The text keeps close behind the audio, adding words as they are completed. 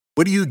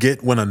What do you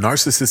get when a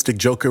narcissistic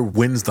joker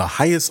wins the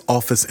highest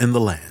office in the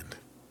land?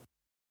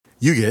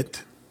 You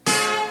get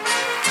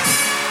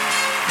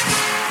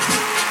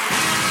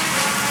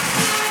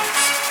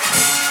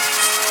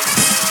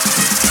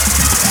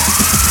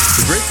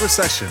The Great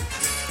Recession,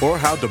 or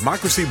How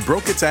Democracy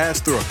Broke Its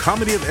Ass Through a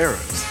Comedy of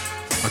Errors,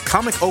 a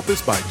comic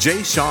opus by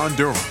J. Sean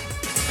Durham,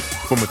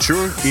 for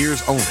mature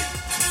ears only.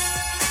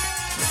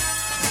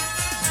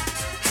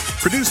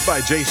 Produced by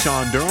J.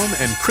 Sean Durham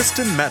and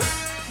Kristen Meta,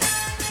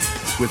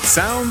 with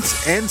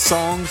sounds and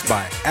songs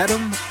by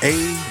Adam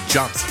A.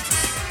 Johnson.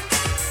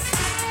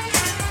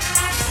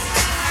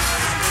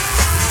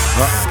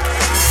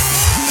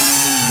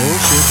 Oh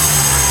shit.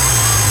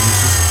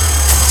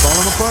 It's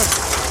falling apart.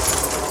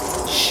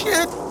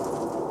 Shit.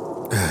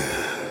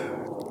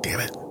 Damn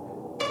it.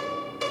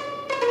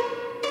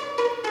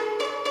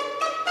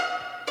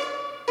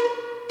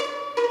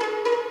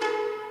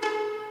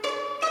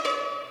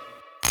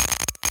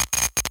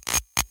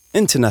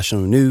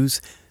 International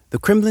news. The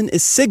Kremlin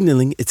is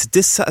signaling its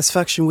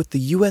dissatisfaction with the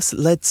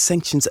US-led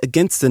sanctions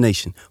against the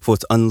nation for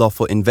its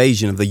unlawful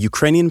invasion of the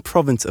Ukrainian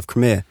province of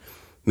Crimea.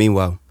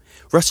 Meanwhile,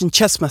 Russian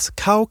chess master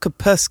Kyle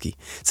Kaspersky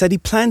said he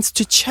plans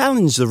to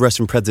challenge the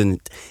Russian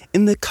president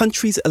in the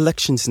country's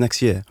elections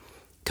next year.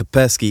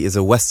 Kaspersky is a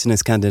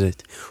Westernist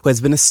candidate who has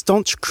been a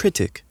staunch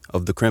critic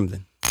of the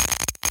Kremlin.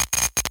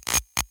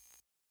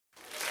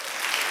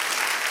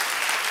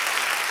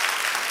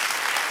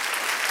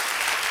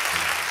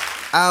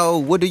 How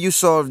would you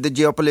solve the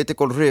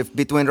geopolitical rift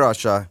between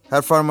Russia,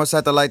 her former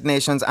satellite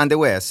nations, and the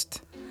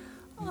West?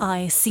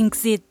 I think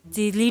that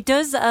the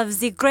leaders of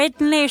the great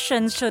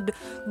nations should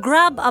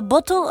grab a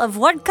bottle of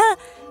vodka,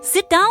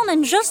 sit down,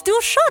 and just do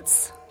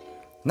shots.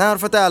 Now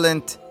for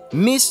talent.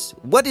 Miss,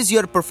 what is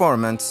your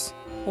performance?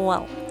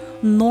 Well,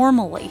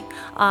 normally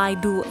I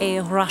do a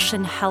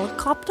Russian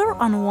helicopter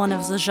on one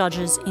of the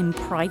judges in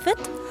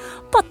private,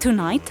 but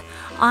tonight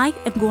I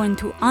am going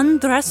to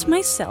undress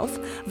myself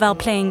while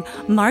playing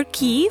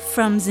Marquis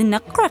from the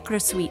Nutcracker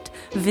Suite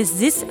with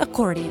this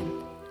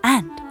accordion.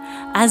 And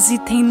at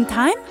the same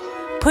time,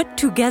 put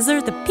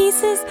together the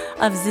pieces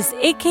of this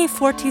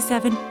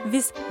AK-47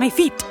 with my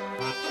feet.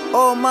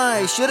 Oh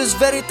my, she is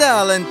very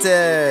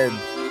talented.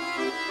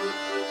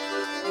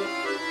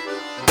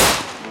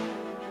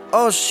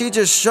 Oh, she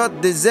just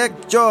shot the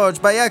Zek George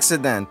by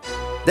accident.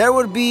 There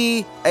will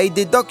be a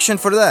deduction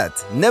for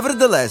that.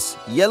 Nevertheless,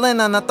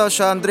 Yelena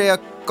Natasha Andrea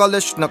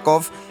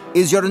Koleshnikov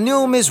is your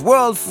new Miss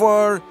World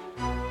for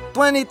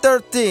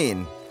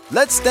 2013.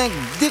 Let's thank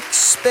Dick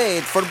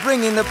Spade for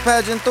bringing the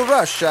pageant to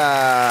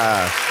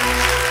Russia.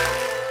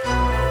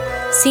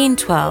 Scene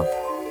 12.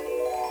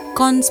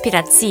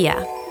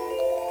 Konspiracja.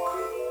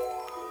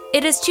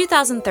 It is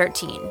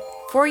 2013,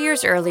 4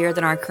 years earlier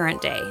than our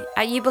current day,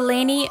 at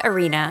Yubileyny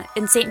Arena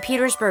in St.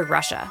 Petersburg,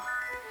 Russia.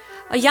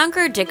 A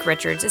younger Dick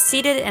Richards is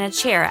seated in a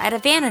chair at a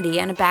vanity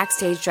in a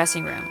backstage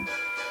dressing room.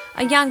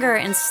 A younger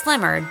and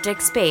slimmer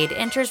Dick Spade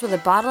enters with a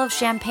bottle of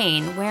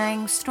champagne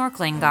wearing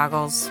snorkeling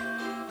goggles.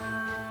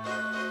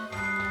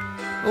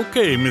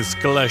 Okay, Ms.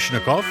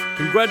 Kalashnikov,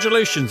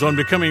 congratulations on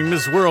becoming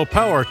Miss World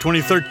Power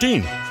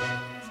 2013.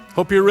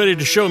 Hope you're ready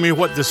to show me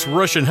what this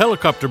Russian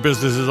helicopter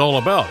business is all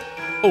about.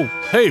 Oh,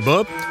 hey,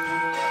 bub.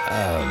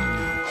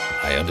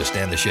 I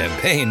understand the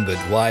champagne, but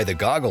why the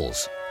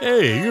goggles?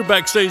 Hey, you're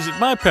backstage at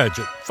my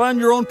pageant. Find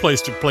your own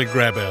place to play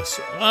grab-ass.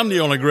 I'm the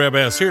only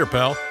grab-ass here,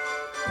 pal.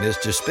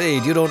 Mr.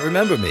 Spade, you don't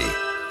remember me.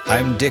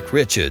 I'm Dick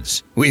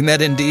Richards. We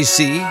met in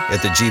D.C.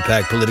 at the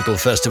GPAC Political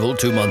Festival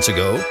 2 months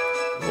ago.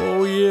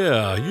 Oh,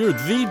 yeah, you're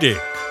the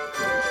Dick.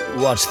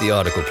 What's the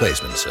article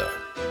placement, sir?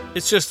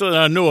 It's just that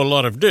I know a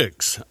lot of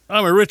Dicks.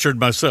 I'm a Richard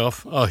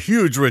myself, a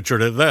huge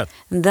Richard at that.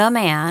 The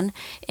man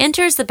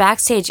enters the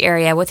backstage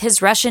area with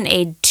his Russian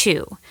aide,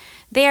 too.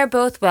 They are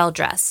both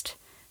well-dressed.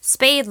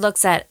 Spade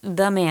looks at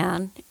the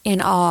man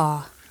in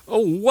awe.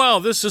 Oh, wow,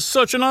 this is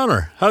such an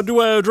honor. How do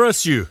I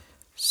address you?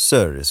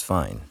 Sir is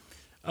fine.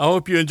 I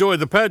hope you enjoyed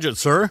the pageant,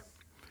 sir.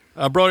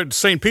 I brought it to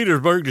St.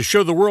 Petersburg to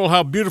show the world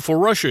how beautiful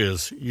Russia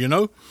is, you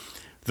know?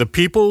 The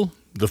people,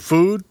 the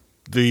food,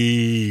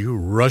 the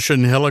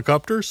Russian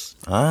helicopters.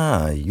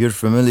 Ah, you're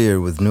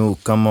familiar with new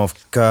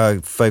Kamov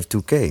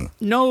Ka-52K?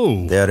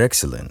 No. They are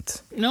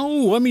excellent.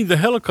 No, I mean the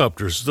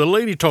helicopters the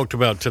lady talked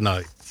about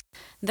tonight.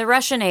 The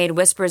Russian aide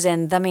whispers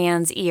in the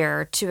man's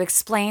ear to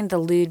explain the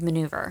lewd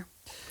maneuver.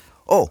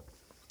 Oh,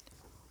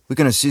 we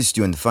can assist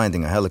you in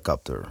finding a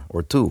helicopter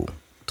or two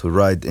to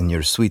ride in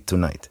your suite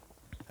tonight,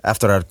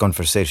 after our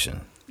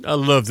conversation. I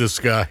love this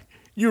guy.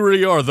 You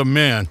really are the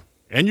man.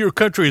 And your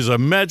country is a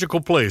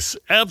magical place.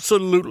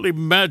 Absolutely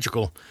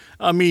magical.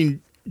 I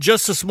mean,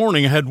 just this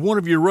morning I had one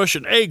of your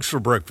Russian eggs for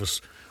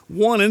breakfast.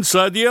 One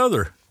inside the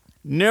other.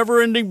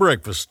 Never-ending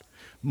breakfast.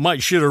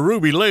 Might shit a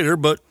ruby later,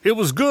 but it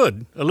was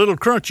good. A little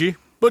crunchy,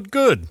 but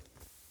good.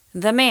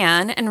 The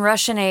man and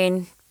Russian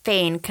aide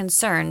feign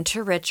concern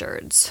to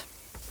Richards.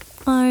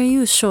 Are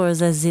you sure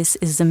that this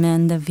is the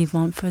man that we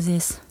want for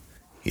this?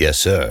 Yes,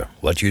 sir.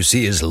 What you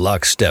see is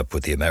lockstep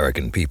with the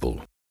American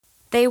people.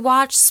 They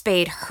watch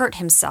Spade hurt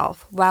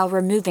himself while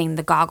removing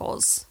the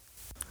goggles.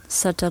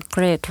 Such a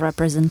great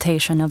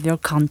representation of your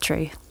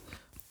country.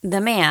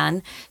 The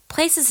man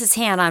places his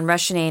hand on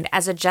Russian aid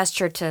as a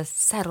gesture to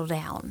settle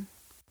down.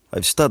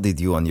 I've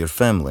studied you and your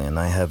family, and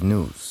I have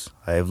news.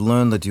 I have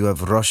learned that you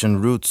have Russian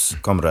roots,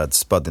 Comrade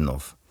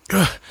Spadinov.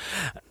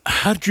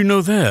 How did you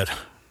know that?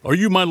 Are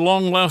you my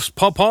long-lost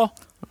pawpaw?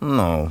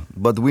 No,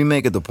 but we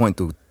make it a point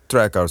to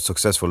track our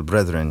successful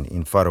brethren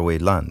in faraway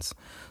lands.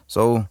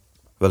 So,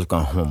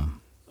 welcome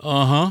home.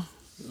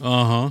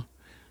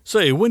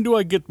 Say, when do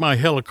I get my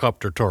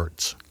helicopter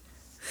tarts?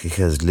 He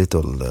has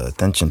little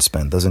attention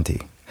span, doesn't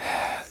he?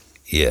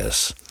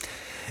 Yes.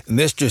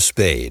 Mr.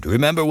 Spade,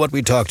 remember what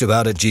we talked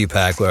about at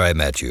GPAC where I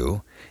met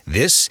you?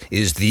 This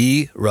is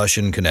the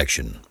Russian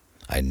connection.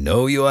 I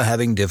know you are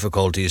having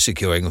difficulty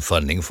securing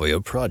funding for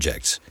your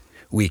projects.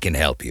 We can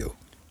help you.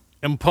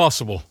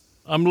 Impossible.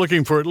 I'm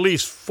looking for at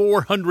least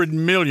 $400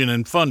 million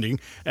in funding,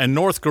 and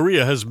North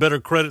Korea has better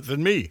credit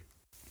than me.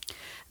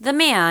 The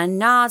man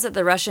nods at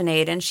the Russian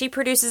aide and she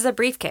produces a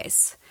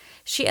briefcase.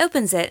 She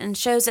opens it and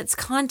shows its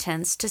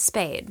contents to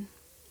Spade.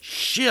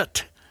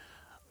 Shit!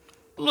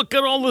 Look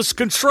at all this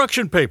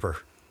construction paper.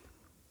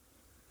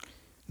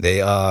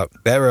 They are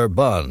bearer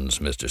bonds,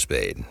 Mr.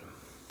 Spade.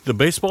 The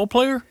baseball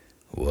player?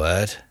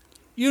 What?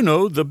 You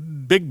know, the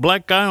big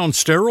black guy on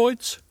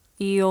steroids?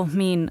 You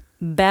mean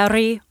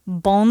Barry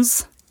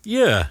Bonds?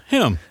 Yeah,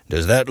 him.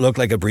 Does that look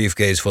like a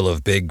briefcase full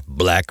of big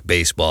black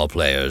baseball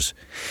players?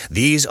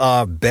 These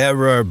are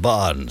bearer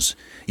bonds.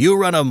 You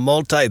run a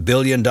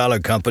multi-billion-dollar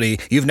company.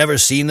 You've never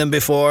seen them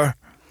before?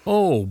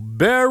 Oh,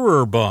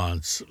 bearer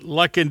bonds,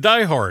 like in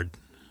Die Hard.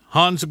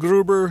 Hans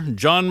Gruber,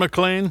 John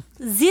McClane.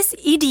 This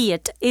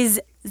idiot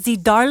is the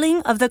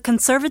darling of the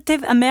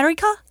conservative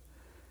America?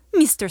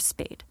 Mr.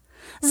 Spade,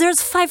 there's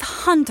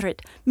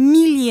 $500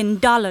 million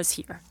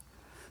here.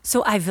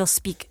 So I will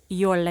speak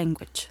your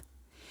language.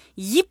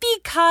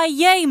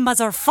 Yippee-ki-yay,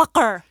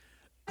 motherfucker!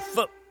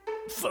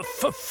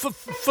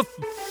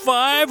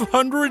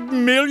 500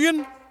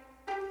 million?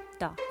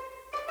 Duh.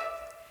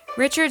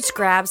 Richards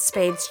grabs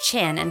Spade's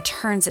chin and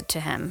turns it to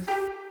him.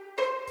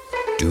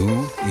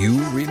 Do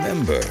you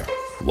remember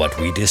what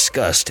we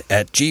discussed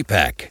at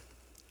GPAC?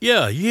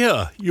 Yeah.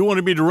 You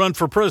wanted me to run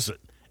for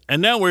president.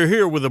 And now we're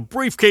here with a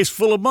briefcase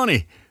full of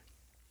money.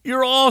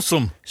 You're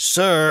awesome.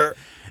 Sir.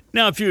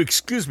 Now, if you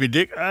excuse me,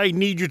 Dick, I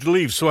need you to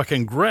leave so I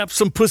can grab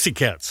some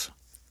pussycats.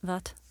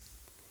 What?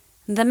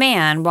 The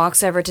man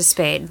walks over to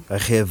Spade. I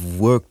have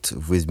worked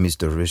with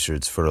Mr.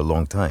 Richards for a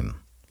long time.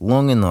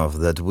 Long enough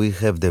that we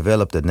have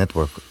developed a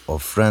network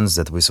of friends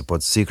that we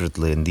support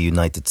secretly in the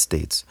United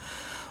States.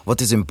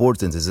 What is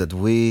important is that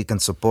we can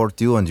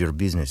support you and your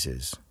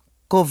businesses.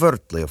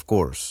 Covertly, of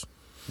course.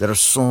 There are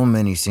so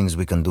many things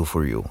we can do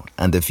for you.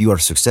 And if you are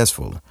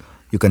successful,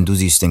 you can do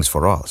these things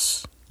for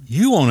us.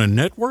 You own a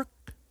network?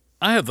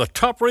 I have the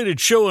top-rated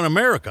show in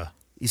America.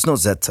 It's not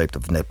that type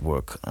of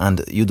network,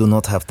 and you do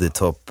not have the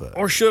top...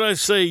 Or should I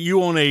say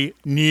you own a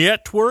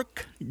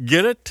network?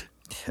 Get it?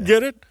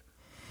 Get it?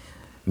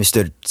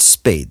 Mr.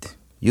 Spade,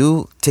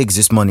 you take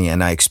this money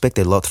and I expect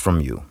a lot from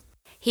you.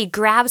 He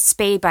grabs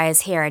Spade by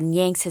his hair and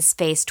yanks his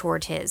face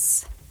toward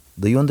his.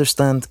 Do you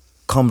understand,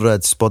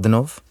 Comrade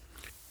Spadinov?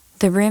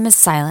 The room is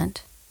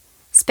silent.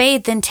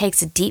 Spade then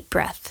takes a deep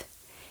breath.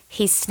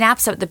 He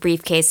snaps up the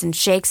briefcase and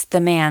shakes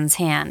the man's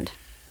hand.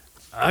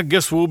 I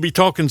guess we'll be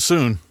talking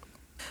soon.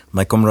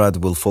 My comrade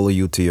will follow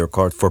you to your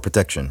car for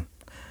protection.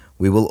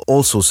 We will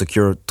also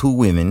secure 2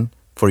 women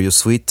for your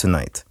suite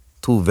tonight.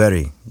 2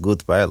 very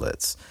good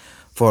pilots.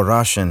 For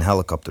Russian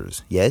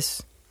helicopters,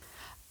 yes?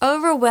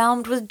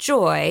 Overwhelmed with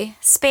joy,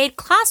 Spade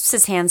clasps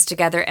his hands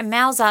together and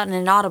mouths out an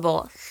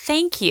inaudible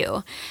 "thank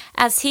you"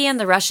 as he and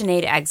the Russian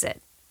aide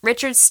exit.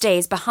 Richard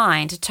stays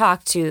behind to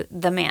talk to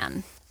the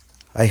man.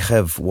 I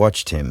have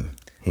watched him.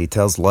 He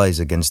tells lies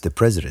against the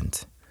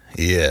president.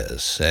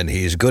 Yes, and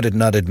he's good at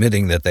not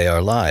admitting that they are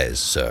lies,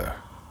 sir.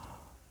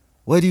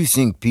 Why do you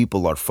think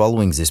people are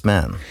following this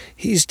man?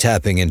 He's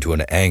tapping into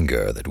an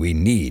anger that we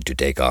need to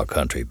take our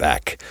country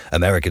back.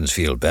 Americans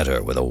feel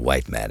better with a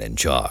white man in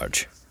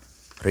charge.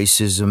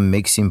 Racism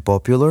makes him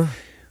popular?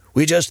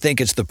 We just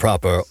think it's the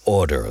proper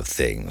order of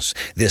things.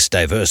 This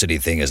diversity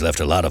thing has left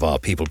a lot of our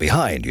people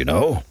behind, you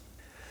know?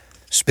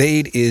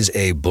 Spade is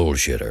a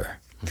bullshitter.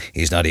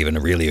 He's not even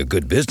really a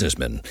good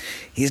businessman.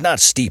 He's not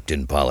steeped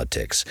in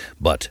politics,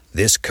 but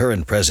this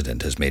current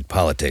president has made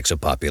politics a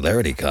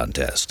popularity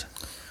contest.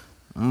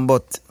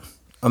 But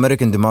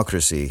American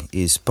democracy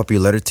is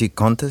popularity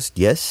contest,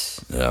 yes?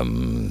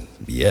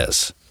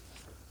 Yes.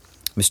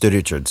 Mr.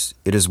 Richards,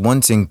 it is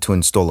one thing to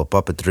install a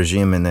puppet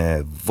regime in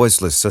a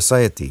voiceless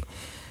society.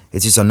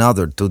 It is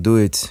another to do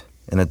it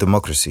in a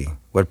democracy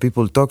where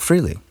people talk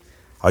freely.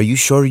 Are you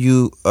sure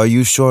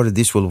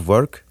this will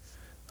work?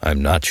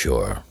 I'm not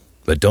sure.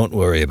 But don't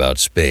worry about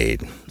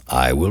Spade.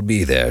 I will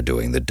be there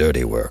doing the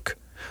dirty work.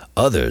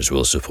 Others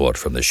will support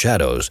from the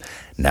shadows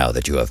now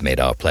that you have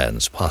made our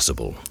plans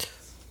possible.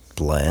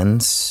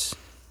 Plans?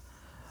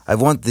 I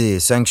want the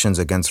sanctions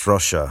against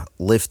Russia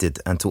lifted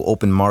and to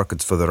open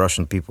markets for the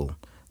Russian people.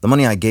 The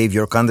money I gave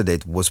your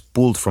candidate was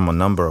pulled from a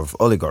number of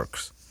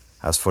oligarchs.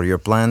 As for your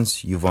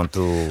plans, you want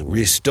to...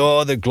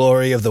 Restore the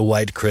glory of the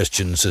white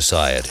Christian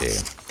society,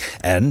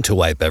 and to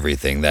wipe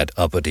everything that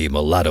uppity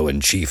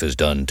mulatto-in-chief has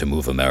done to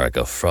move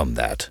America from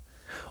that.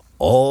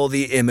 All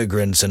the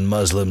immigrants and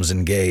Muslims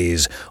and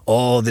gays,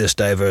 all this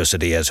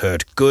diversity has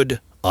hurt good,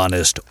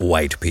 honest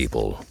white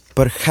people.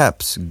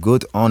 Perhaps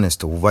good,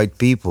 honest white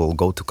people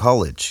go to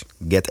college,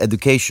 get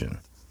education,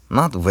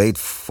 not wait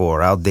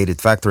for outdated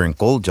factory and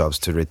coal jobs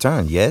to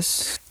return,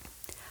 yes?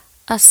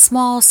 A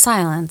small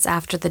silence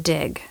after the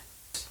dig.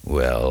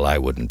 Well, I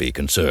wouldn't be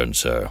concerned,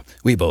 sir.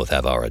 We both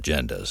have our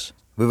agendas.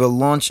 We will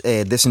launch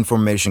a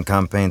disinformation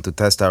campaign to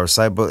test our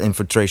cyber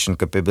infiltration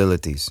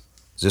capabilities.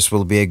 This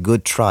will be a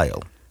good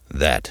trial.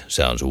 That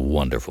sounds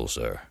wonderful,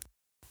 sir.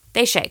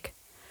 They shake.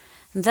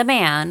 The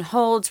man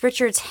holds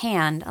Richard's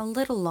hand a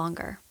little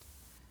longer.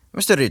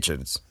 Mr.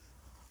 Richards,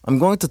 I'm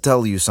going to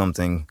tell you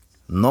something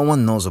no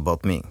one knows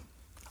about me.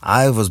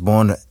 I was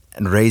born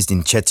and raised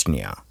in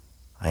Chechnya.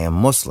 I am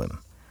Muslim.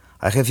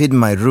 I have hidden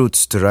my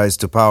roots to rise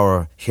to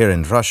power here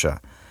in Russia,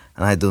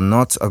 and I do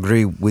not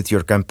agree with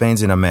your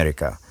campaigns in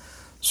America.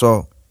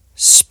 So,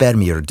 spare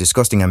me your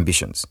disgusting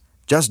ambitions.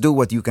 Just do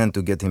what you can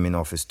to get him in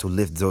office to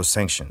lift those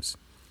sanctions.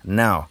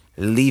 Now,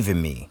 leave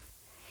me.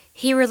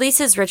 He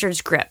releases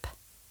Richard's grip.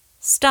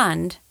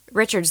 Stunned,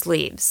 Richards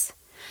leaves.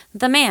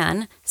 The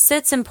man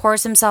sits and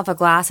pours himself a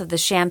glass of the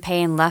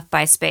champagne left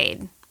by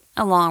Spade,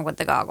 along with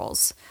the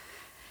goggles.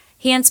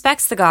 He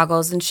inspects the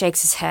goggles and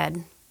shakes his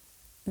head.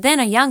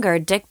 Then a younger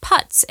Dick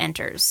Putz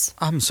enters.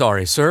 I'm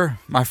sorry, sir.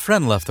 My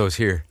friend left those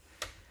here.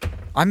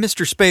 I'm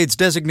Mr. Spade's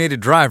designated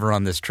driver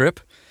on this trip.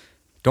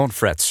 Don't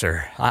fret,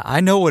 sir. I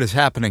know what is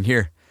happening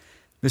here.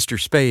 Mr.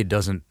 Spade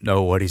doesn't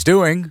know what he's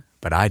doing,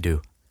 but I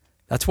do.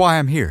 That's why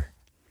I'm here.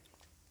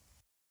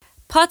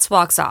 Putz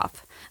walks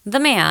off. The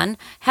man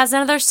has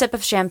another sip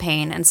of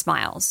champagne and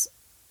smiles.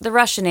 The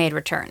Russian aide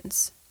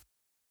returns.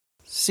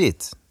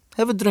 Sit.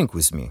 Have a drink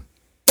with me.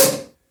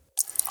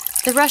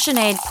 The Russian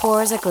aide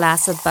pours a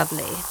glass of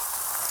bubbly.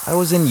 I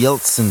was in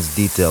Yeltsin's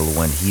detail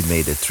when he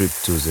made a trip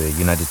to the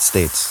United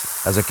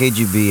States. As a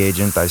KGB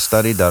agent, I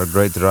studied our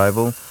great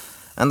rival,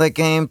 and I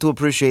came to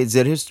appreciate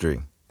their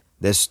history,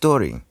 their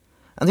story.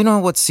 And you know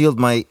what sealed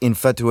my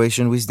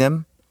infatuation with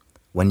them?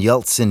 When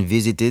Yeltsin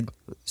visited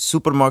a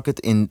supermarket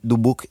in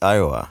Dubuque,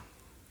 Iowa.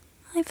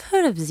 I've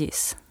heard of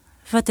this.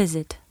 What is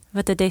it?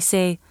 What did they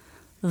say?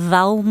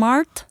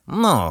 Walmart?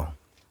 No,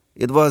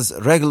 it was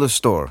a regular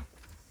store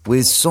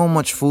with so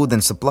much food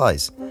and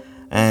supplies.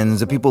 And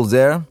the people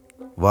there,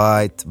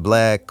 white,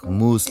 black,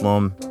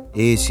 Muslim,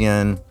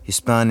 Asian,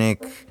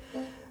 Hispanic,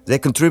 they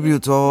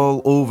contribute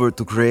all over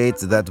to create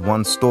that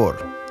one store.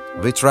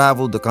 We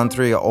traveled the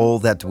country all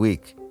that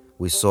week.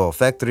 We saw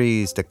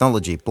factories,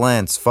 technology,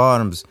 plants,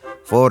 farms,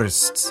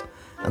 forests.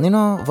 And you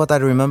know what I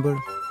remember?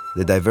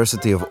 The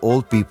diversity of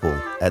all people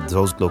at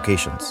those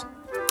locations.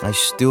 I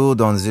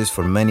stewed on this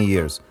for many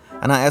years,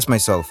 and I asked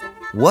myself,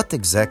 what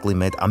exactly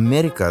made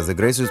America the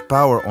greatest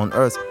power on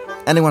earth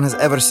anyone has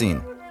ever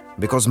seen?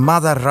 Because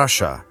Mother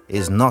Russia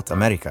is not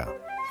America.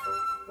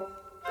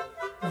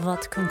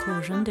 What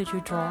conclusion did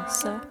you draw,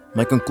 sir?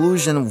 My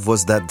conclusion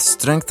was that the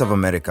strength of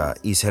America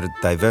is her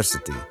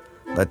diversity.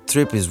 That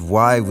trip is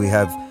why we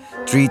have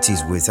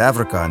treaties with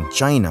Africa and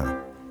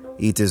China.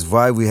 It is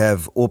why we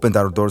have opened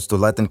our doors to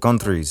Latin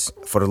countries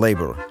for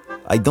labor.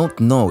 I don't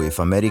know if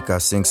America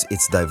thinks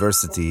its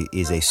diversity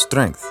is a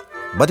strength,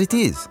 but it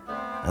is.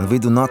 And we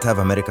do not have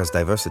America's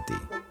diversity.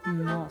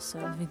 No,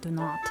 sir, we do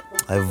not.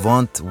 I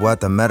want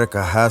what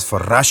America has for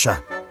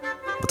Russia.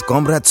 But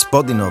Comrades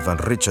Spodinov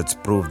and Richards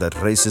prove that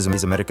racism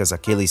is America's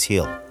Achilles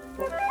heel.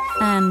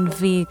 And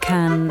we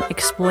can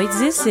exploit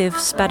this if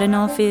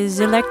Spadinov is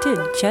elected,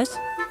 yes?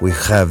 We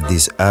have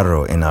this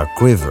arrow in our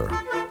quiver.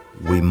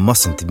 We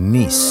mustn't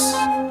miss.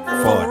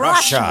 For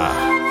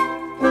Russia!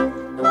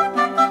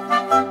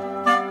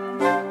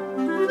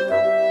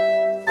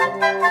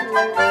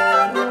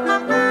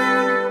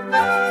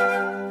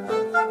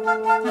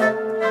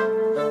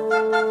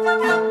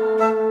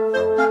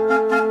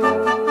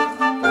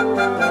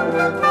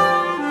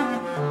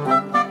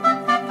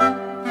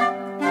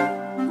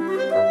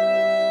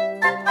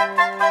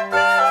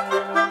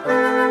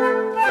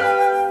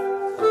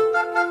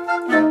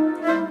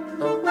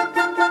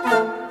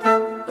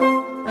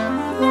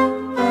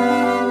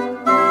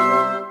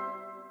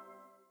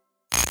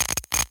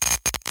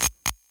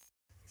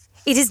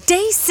 It is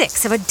day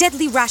 6 of a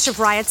deadly rash of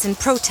riots and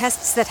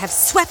protests that have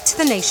swept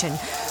the nation.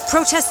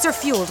 Protests are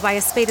fueled by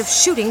a spate of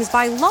shootings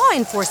by law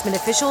enforcement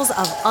officials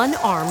of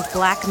unarmed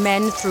black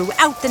men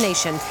throughout the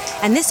nation.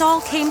 And this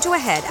all came to a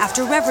head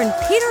after Reverend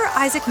Peter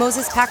Isaac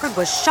Moses Packard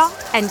was shot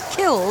and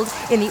killed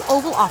in the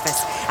Oval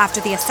Office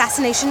after the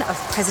assassination of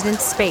President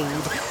Spade.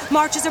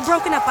 Marches are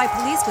broken up by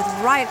police with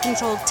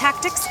riot-controlled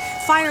tactics.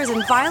 Fires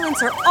and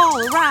violence are all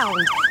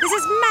around. This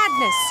is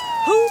madness.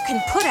 Who can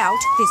put out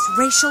this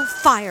racial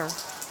fire?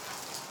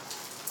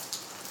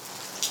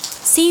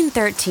 Scene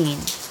 13.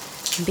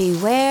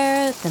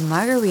 Beware the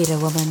Margarita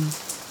Woman.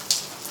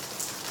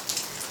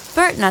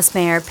 Bert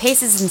Nussmeier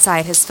paces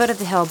inside his foot of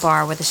the hill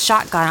bar with a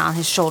shotgun on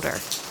his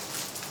shoulder.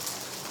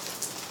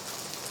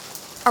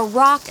 A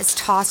rock is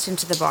tossed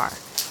into the bar.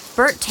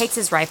 Bert takes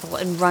his rifle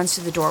and runs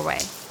to the doorway.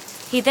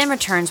 He then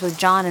returns with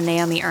John and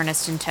Naomi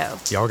Ernest in tow.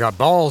 Y'all got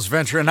balls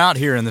venturing out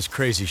here in this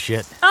crazy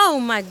shit. Oh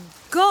my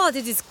God,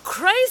 it is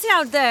crazy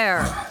out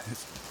there.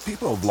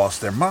 People have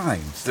lost their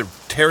minds. They're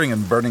tearing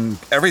and burning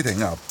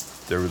everything up.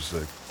 There was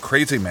a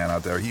crazy man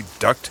out there. He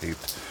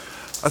duct-taped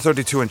a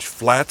 32-inch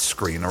flat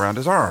screen around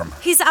his arm.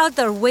 He's out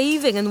there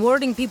waving and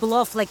warding people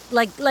off like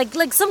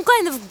some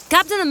kind of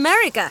Captain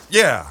America.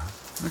 Yeah,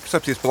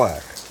 except he's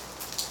black.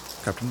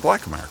 Captain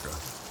Black America.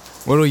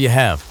 What'll you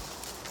have?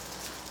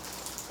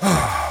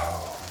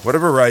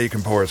 Whatever rye you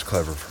can pour is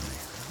clever for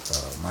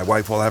me. My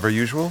wife will have her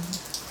usual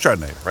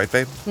Chardonnay, right,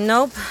 babe?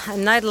 Nope, a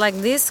night like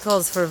this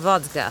calls for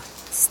vodka.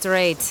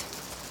 Straight.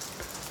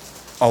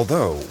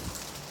 Although,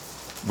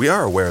 we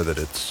are aware that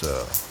it's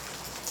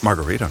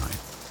margarita night.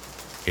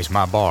 It's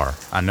my bar.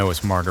 I know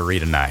it's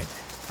margarita night.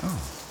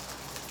 Oh.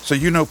 So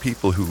you know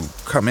people who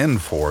come in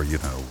for,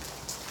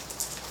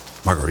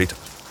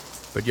 margaritas.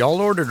 But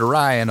y'all ordered a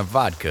rye and a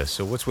vodka,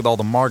 so what's with all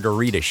the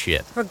margarita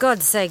shit? For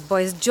God's sake,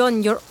 boys,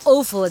 John, you're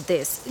awful at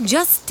this.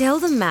 Just tell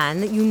the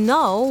man that you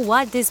know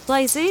what this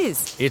place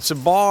is. It's a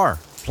bar,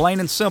 plain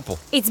and simple.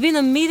 It's been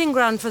a meeting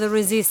ground for the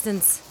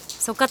resistance,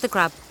 so cut the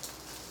crap.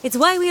 It's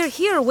why we are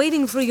here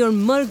waiting for your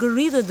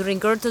margarita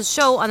drinker to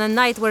show on a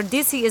night where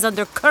DC is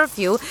under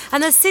curfew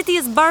and the city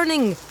is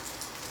burning.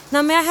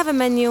 Now, may I have a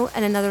menu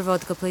and another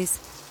vodka, please?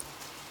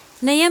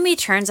 Naomi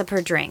turns up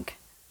her drink.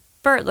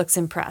 Bert looks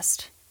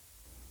impressed.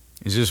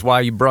 Is this why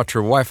you brought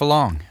your wife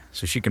along?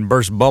 So she can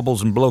burst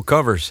bubbles and blow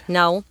covers?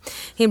 No.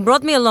 He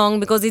brought me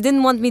along because he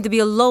didn't want me to be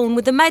alone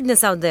with the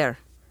madness out there.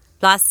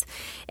 Plus,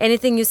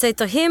 anything you say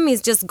to him,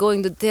 he's just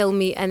going to tell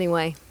me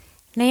anyway.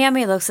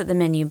 Naomi looks at the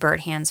menu Bert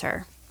hands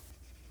her.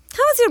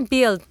 How's your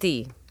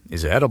BLT?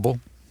 It's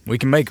edible. We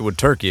can make it with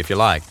turkey if you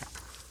like.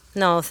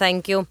 No,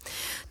 thank you.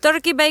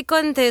 Turkey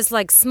bacon tastes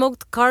like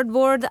smoked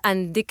cardboard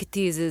and dick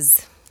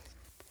teases.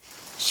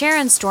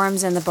 Sharon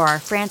storms in the bar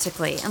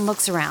frantically and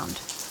looks around.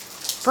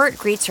 Bert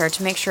greets her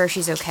to make sure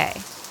she's okay.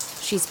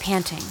 She's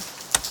panting.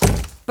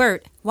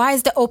 Bert, why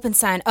is the open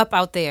sign up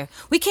out there?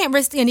 We can't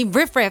risk any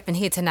riffraff in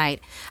here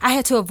tonight. I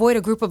had to avoid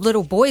a group of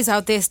little boys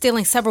out there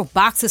stealing several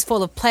boxes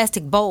full of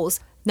plastic bowls.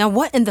 Now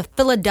what in the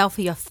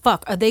Philadelphia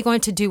fuck are they going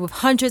to do with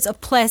hundreds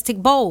of plastic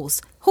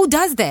bowls? Who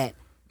does that?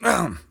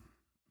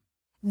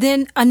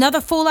 Then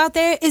another fool out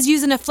there is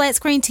using a flat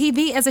screen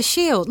TV as a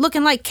shield,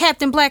 looking like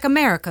Captain Black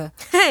America.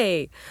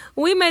 Hey,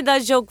 we made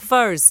that joke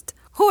first.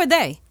 Who are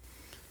they?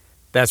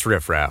 That's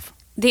riffraff.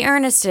 The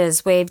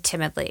Ernestes wave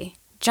timidly.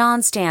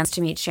 John stands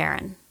to meet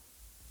Sharon.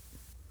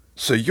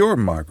 So you're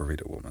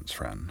Margarita Woman's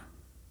friend.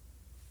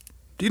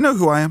 Do you know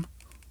who I am?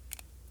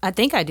 I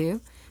think I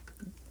do.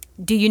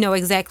 Do you know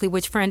exactly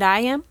which friend I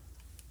am?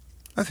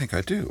 I think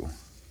I do.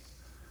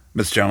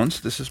 Miss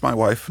Jones, this is my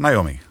wife,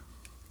 Naomi.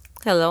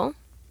 Hello.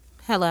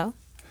 Hello.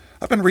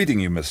 I've been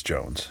reading you, Miss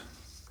Jones.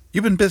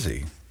 You've been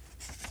busy.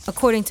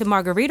 According to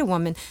Margarita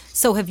Woman,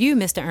 so have you,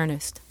 Mr.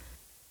 Ernest.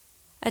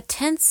 A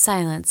tense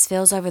silence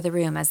fills over the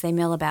room as they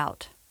mill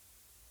about.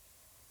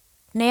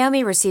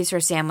 Naomi receives her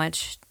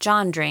sandwich.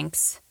 John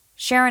drinks.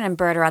 Sharon and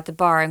Bert are at the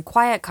bar in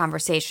quiet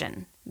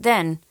conversation.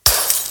 Then...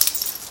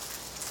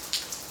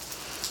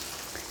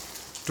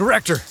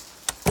 Director!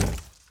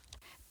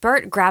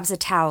 Bert grabs a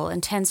towel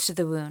and tends to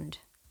the wound.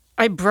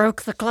 I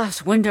broke the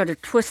glass window to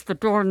twist the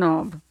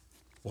doorknob.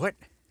 What?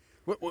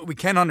 We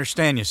can't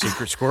understand you,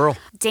 Secret Squirrel.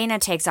 Dana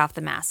takes off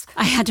the mask.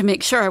 I had to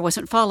make sure I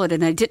wasn't followed,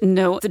 and I didn't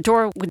know the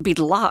door would be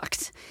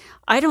locked.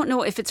 I don't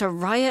know if it's a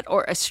riot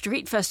or a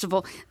street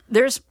festival.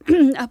 There's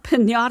a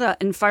piñata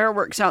and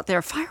fireworks out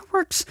there.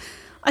 Fireworks?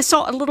 I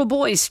saw a little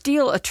boy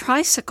steal a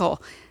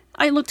tricycle.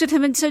 I looked at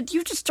him and said,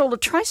 "You just stole a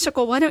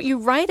tricycle. Why don't you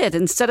ride it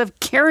instead of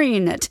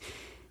carrying it?"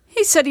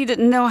 He said he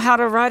didn't know how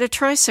to ride a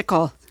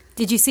tricycle.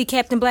 Did you see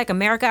Captain Black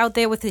America out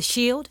there with his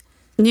shield?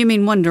 You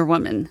mean Wonder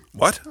Woman?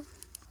 What?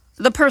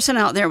 The person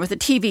out there with a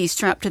TV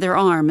strapped to their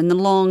arm and the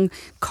long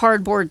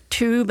cardboard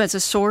tube as a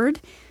sword?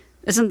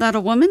 Isn't that a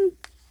woman?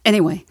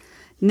 Anyway,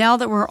 now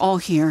that we're all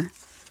here,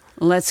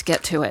 let's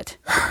get to it.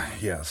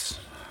 Yes.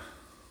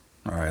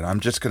 All right, I'm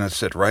just going to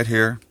sit right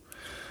here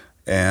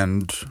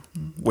and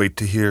wait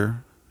to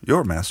hear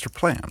your master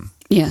plan.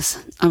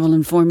 Yes, I will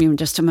inform you in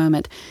just a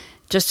moment.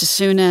 Just as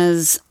soon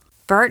as...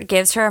 Bert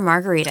gives her a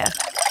margarita.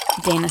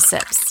 Dana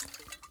sips.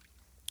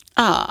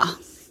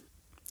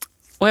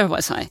 Where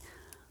was I?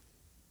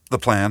 The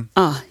plan?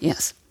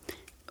 Yes.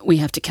 We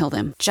have to kill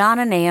them. John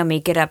and Naomi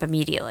get up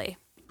immediately.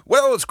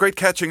 Well, it's great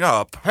catching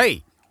up.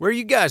 Hey, where are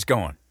you guys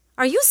going?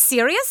 Are you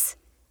serious?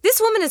 This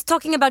woman is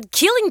talking about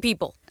killing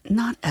people.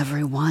 Not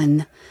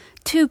everyone.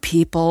 2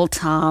 people,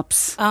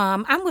 tops.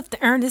 I'm with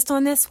the Ernest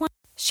on this one.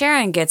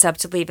 Sharon gets up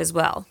to leave as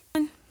well.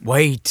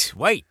 Wait.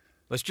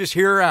 Let's just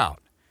hear her out.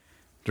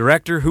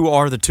 Director, who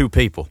are the 2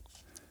 people?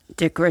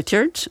 Dick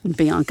Richards and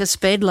Bianca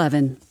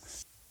Spade-Levin.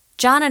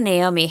 John and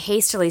Naomi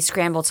hastily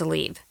scramble to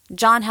leave.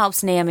 John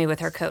helps Naomi with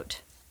her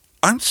coat.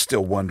 I'm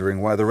still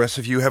wondering why the rest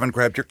of you haven't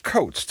grabbed your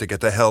coats to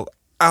get the hell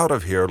out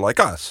of here like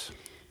us.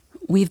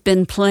 We've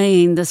been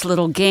playing this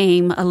little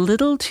game a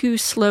little too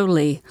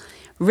slowly.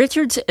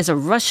 Richards is a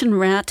Russian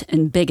rat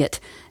and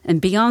bigot,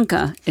 and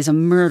Bianca is a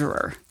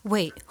murderer.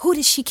 Wait, who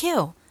did she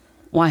kill?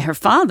 Why, her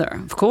father,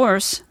 of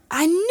course.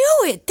 I knew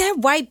it! That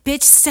white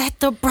bitch set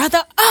the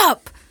brother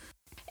up!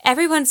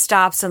 Everyone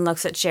stops and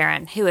looks at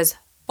Sharon, who is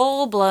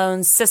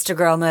full-blown sister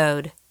girl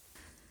mode.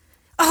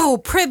 Oh,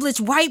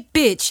 privileged white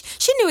bitch.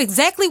 She knew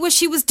exactly what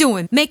she was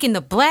doing, making the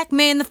black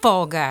man the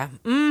fall guy.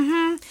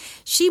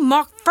 She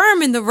marked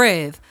firm in the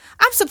rev.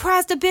 I'm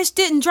surprised the bitch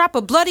didn't drop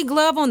a bloody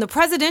glove on the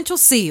presidential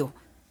seal.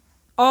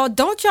 Oh,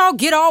 don't y'all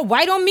get all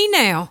white on me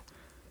now.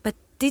 But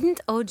didn't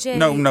OJ...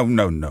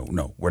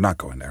 No. We're not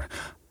going there.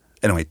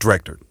 Anyway,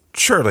 Director,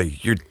 surely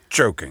you're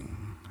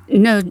joking.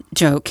 No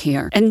joke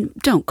here. And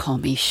don't call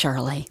me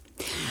Shirley.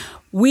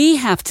 We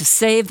have to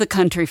save the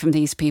country from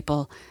these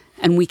people,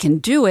 and we can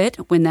do it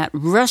when that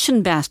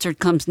Russian bastard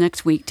comes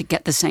next week to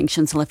get the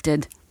sanctions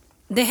lifted.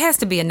 There has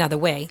to be another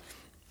way.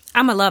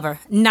 I'm a lover,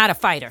 not a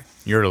fighter.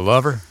 You're a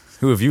lover?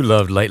 Who have you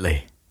loved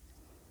lately?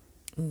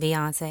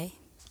 Beyonce.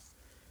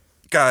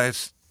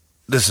 Guys,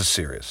 this is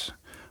serious.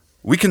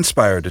 We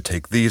conspired to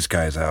take these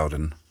guys out,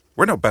 and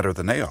we're no better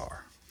than they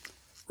are.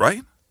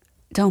 Right?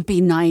 Don't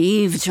be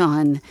naive,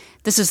 John.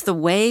 This is the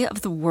way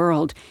of the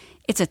world.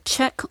 It's a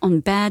check on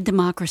bad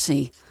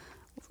democracy.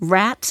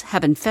 Rats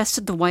have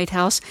infested the White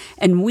House,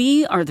 and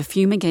we are the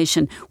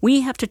fumigation.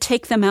 We have to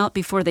take them out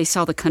before they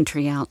sell the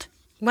country out.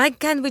 Why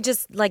can't we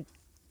just,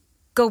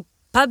 go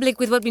public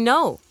with what we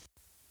know?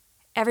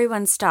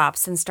 Everyone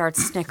stops and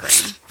starts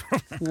snickering.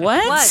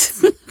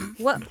 What?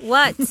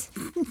 What?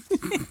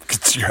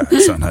 Get your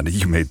accent, honey.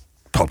 You made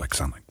public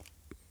sound like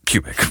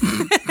pubic.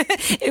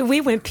 If we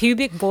went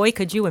pubic, boy,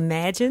 could you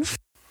imagine?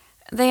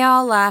 They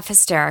all laugh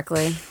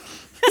hysterically.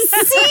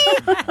 See?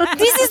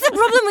 This is the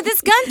problem with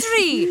this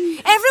country.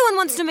 Everyone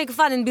wants to make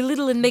fun and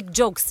belittle and make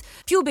jokes.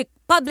 Pubic,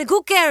 public,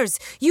 who cares?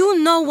 You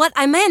know what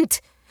I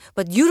meant.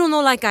 But you don't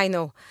know like I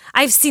know.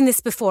 I've seen this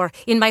before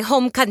in my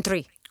home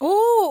country.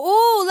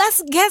 Ooh,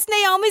 let's guess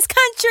Naomi's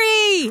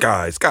country.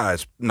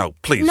 Guys, no,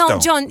 please No,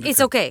 don't. John,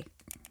 it's okay.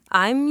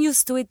 I'm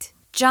used to it.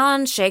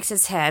 John shakes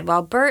his head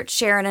while Bert,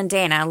 Sharon, and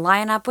Dana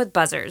line up with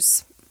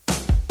buzzers.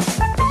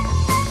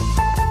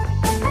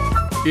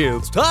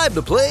 It's time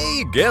to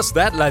play Guess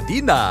That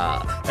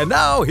Latina. And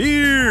now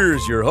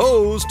here's your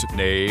host,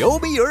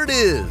 Naomi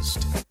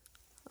Ernest.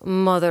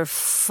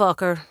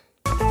 Motherfucker.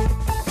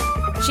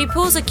 She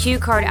pulls a cue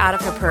card out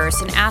of her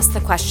purse and asks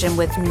the question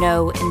with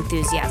no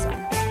enthusiasm.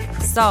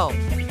 So,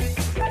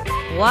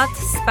 what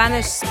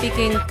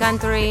Spanish-speaking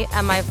country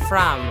am I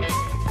from?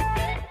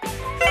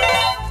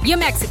 You're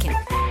Mexican.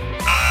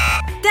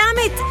 Damn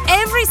it!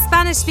 Every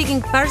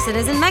Spanish-speaking person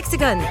isn't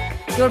Mexican.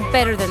 You're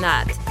better than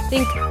that.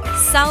 Think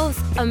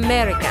South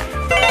America.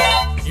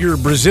 You're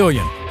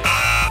Brazilian.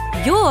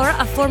 You're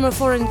a former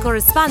foreign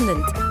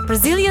correspondent.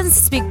 Brazilians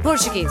speak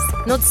Portuguese,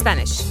 not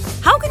Spanish.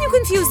 How can you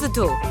confuse the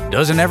two?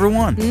 Doesn't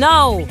everyone?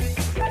 No!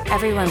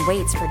 Everyone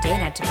waits for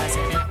Dana to buzz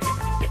in.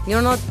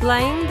 You're not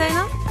playing,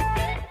 Dana?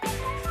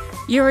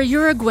 You're a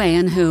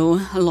Uruguayan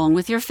who, along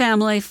with your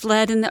family,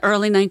 fled in the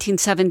early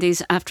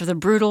 1970s after the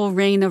brutal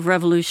reign of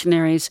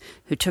revolutionaries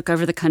who took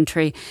over the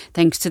country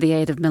thanks to the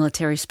aid of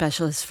military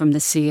specialists from the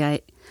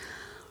CIA.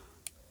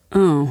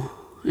 Oh,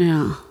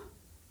 yeah.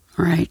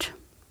 Right.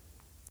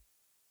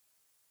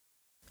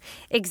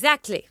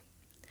 Exactly.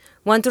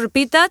 Want to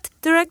repeat that,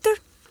 Director?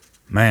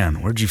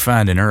 Man, where'd you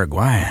find an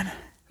Uruguayan?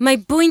 My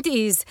point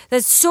is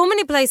that so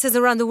many places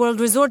around the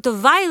world resort to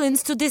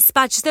violence to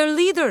dispatch their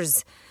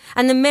leaders.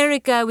 And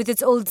America, with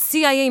its old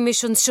CIA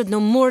missions, should know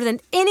more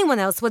than anyone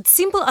else what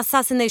simple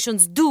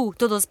assassinations do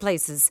to those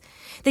places.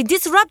 They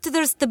disrupt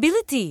their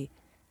stability.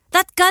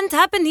 That can't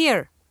happen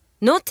here.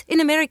 Not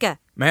in America.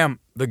 Ma'am,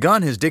 the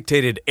gun has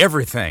dictated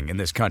everything in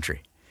this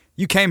country.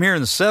 You came here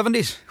in the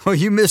 70s? Well,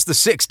 you missed the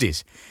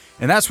 60s.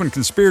 And that's when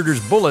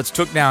conspirators' bullets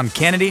took down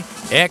Kennedy,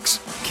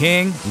 X,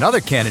 King, another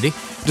Kennedy,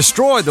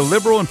 destroyed the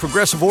liberal and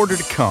progressive order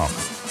to come.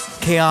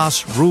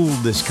 Chaos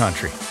ruled this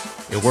country.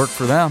 It worked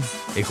for them.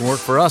 It can work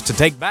for us to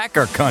take back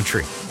our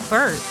country.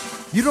 Bert.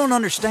 You don't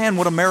understand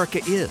what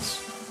America is,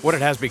 what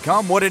it has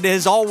become, what it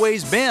has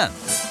always been.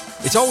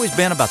 It's always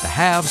been about the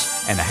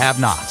haves and the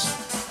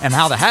have-nots, and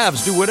how the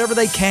haves do whatever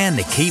they can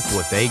to keep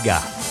what they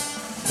got.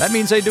 That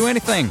means they do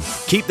anything,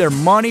 keep their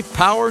money,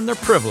 power, and their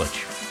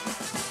privilege.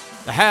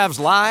 The haves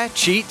lie,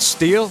 cheat,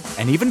 steal,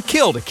 and even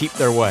kill to keep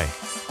their way.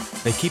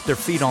 They keep their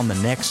feet on the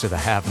necks of the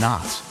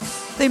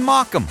have-nots. They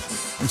mock them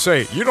and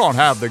say, you don't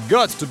have the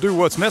guts to do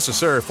what's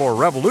necessary for a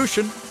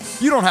revolution.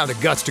 You don't have the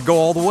guts to go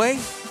all the way.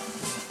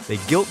 They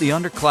guilt the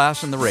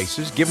underclass and the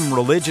races, give them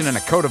religion and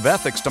a code of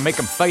ethics to make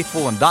them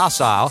faithful and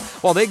docile,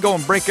 while they go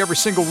and break every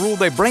single rule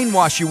they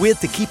brainwash you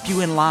with to keep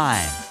you in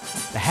line.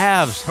 The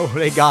haves,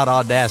 they got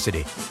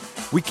audacity.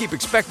 We keep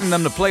expecting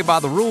them to play by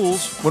the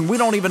rules when we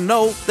don't even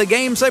know the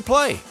games they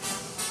play.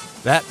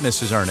 That,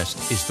 Mrs.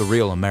 Ernest, is the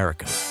real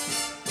America.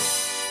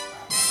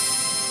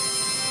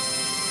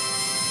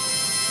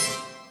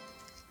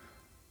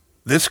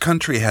 This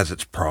country has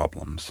its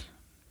problems.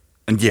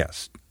 And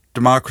yes,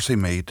 democracy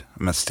made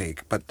a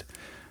mistake, but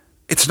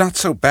it's not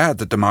so bad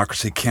that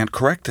democracy can't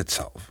correct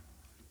itself.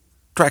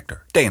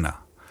 Director, Dana,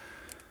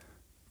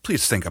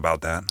 Please think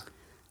about that.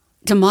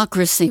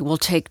 Democracy will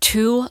take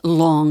too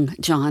long,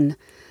 John.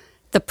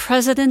 The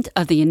President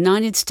of the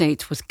United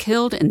States was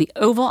killed in the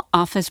Oval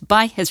Office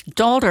by his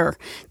daughter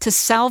to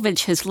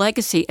salvage his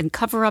legacy and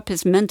cover up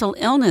his mental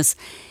illness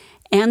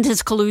and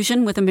his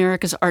collusion with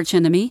America's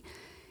archenemy.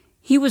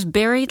 He was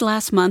buried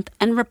last month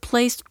and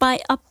replaced by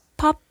a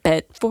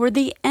puppet for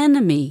the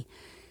enemy.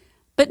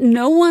 But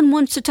no one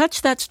wants to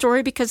touch that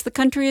story because the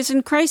country is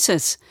in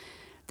crisis.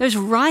 Those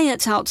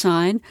riots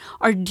outside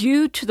are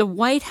due to the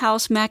White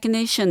House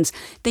machinations.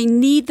 They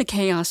need the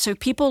chaos so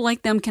people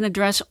like them can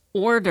address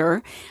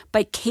order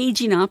by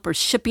caging up or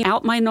shipping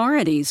out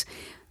minorities.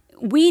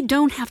 We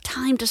don't have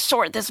time to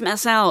sort this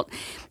mess out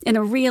in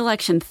a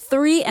re-election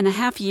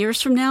 3.5 years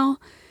from now,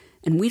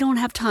 and we don't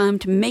have time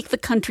to make the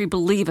country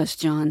believe us,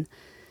 John.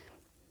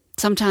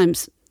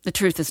 Sometimes the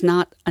truth is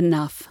not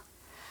enough.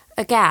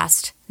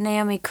 Aghast,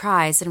 Naomi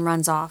cries and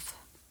runs off.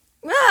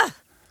 Ah!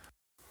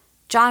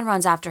 John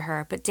runs after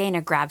her, but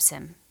Dana grabs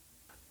him.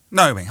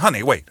 Naomi,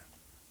 honey, wait.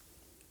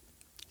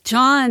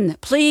 John,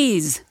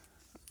 please.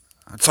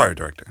 Sorry,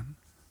 Director,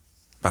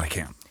 but I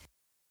can't.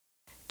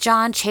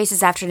 John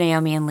chases after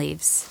Naomi and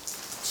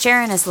leaves.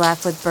 Sharon is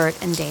left with Bert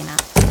and Dana.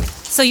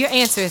 So your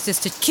answer is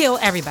just to kill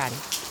everybody?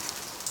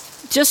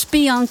 Just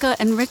Bianca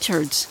and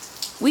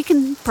Richards. We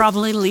can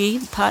probably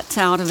leave Putz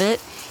out of it.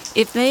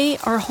 If they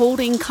are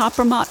holding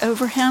Compromat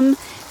over him,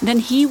 then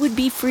he would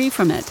be free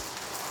from it.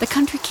 The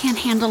country can't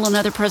handle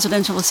another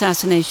presidential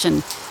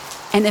assassination.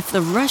 And if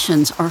the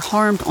Russians are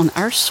harmed on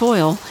our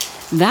soil,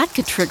 that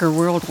could trigger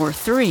World War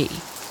III.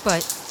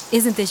 But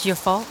isn't this your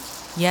fault?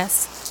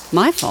 Yes?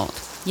 My fault?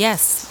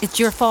 Yes, it's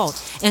your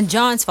fault, and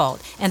John's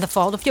fault, and the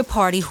fault of your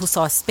party who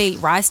saw Spade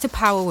rise to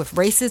power with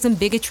racism,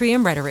 bigotry,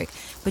 and rhetoric.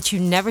 But you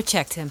never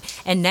checked him,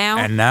 and now...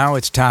 And now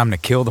it's time to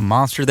kill the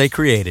monster they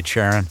created,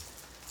 Sharon.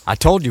 I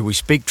told you we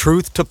speak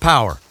truth to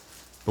power.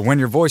 But when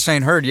your voice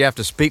ain't heard, you have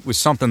to speak with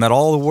something that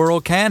all the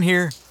world can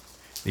hear.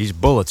 These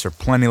bullets are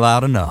plenty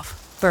loud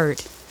enough.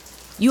 Bert,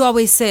 you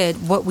always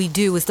said what we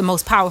do is the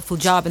most powerful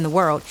job in the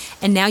world,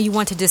 and now you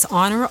want to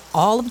dishonor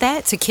all of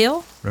that to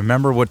kill?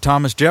 Remember what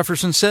Thomas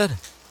Jefferson said?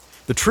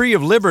 The tree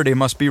of liberty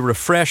must be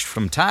refreshed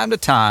from time to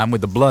time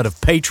with the blood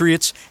of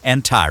patriots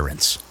and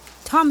tyrants.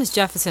 Thomas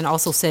Jefferson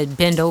also said,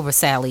 bend over,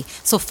 Sally.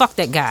 So fuck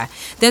that guy.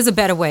 There's a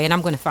better way, and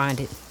I'm going to find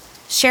it.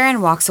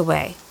 Sharon walks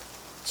away.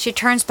 She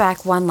turns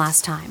back one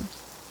last time.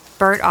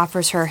 Bert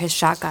offers her his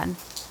shotgun.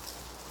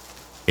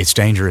 It's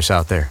dangerous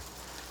out there.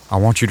 I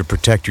want you to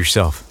protect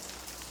yourself.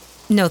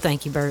 No,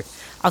 thank you, Bert.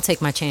 I'll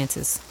take my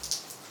chances.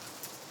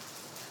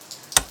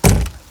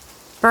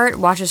 Bert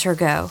watches her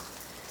go.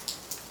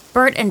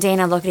 Bert and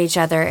Dana look at each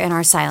other and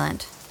are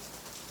silent.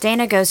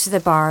 Dana goes to the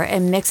bar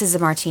and mixes a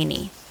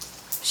martini.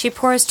 She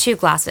pours 2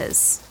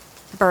 glasses.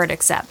 Bert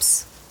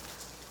accepts.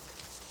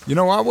 You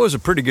know, I was a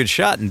pretty good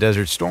shot in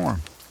Desert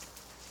Storm.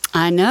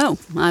 I know.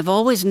 I've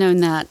always known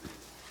that.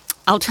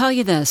 I'll tell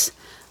you this.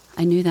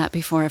 I knew that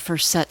before I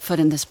first set foot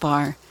in this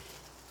bar.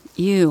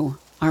 You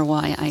are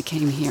why I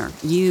came here.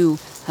 You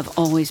have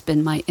always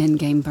been my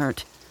endgame,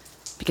 Bert.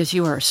 Because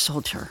you are a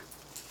soldier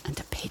and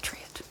a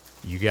patriot.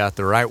 You got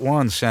the right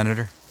one,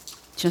 Senator.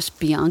 Just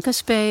Bianca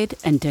Spade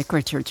and Dick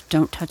Richards.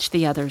 Don't touch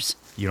the others.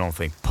 You don't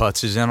think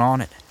Putz is in on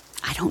it?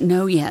 I don't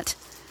know yet.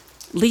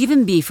 Leave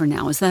him be for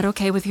now. Is that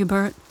okay with you,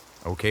 Bert?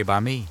 Okay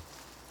by me,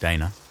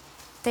 Dana.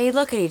 They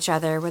look at each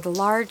other with a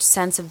large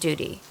sense of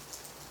duty,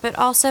 but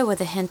also with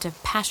a hint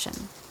of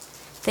passion.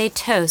 They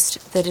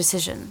toast the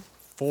decision.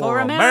 For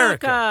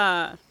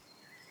America!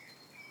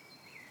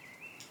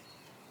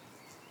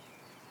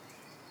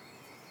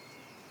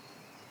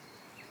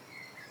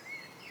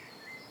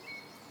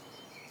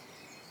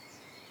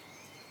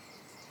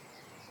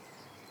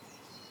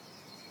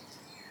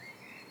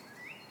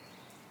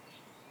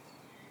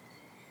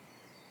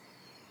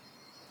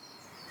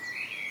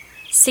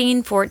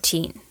 Scene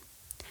 14.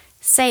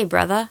 Say,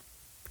 brother,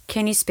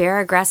 can you spare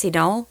a grassy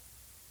knoll?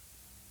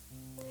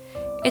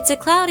 It's a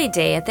cloudy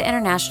day at the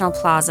International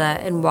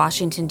Plaza in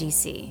Washington,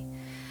 D.C.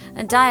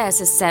 A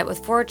dais is set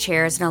with 4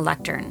 chairs and a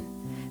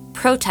lectern.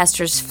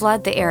 Protesters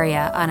flood the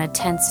area on a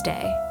tense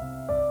day.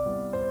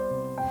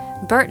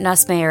 Bert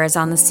Nussmeier is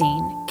on the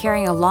scene,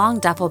 carrying a long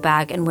duffel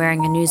bag and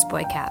wearing a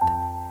newsboy cap.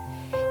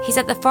 He's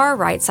at the far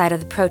right side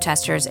of the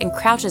protesters and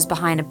crouches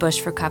behind a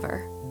bush for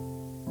cover.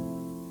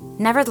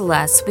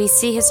 Nevertheless, we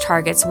see his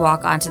targets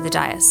walk onto the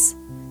dais.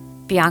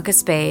 Bianca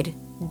Spade,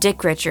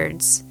 Dick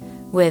Richards,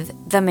 with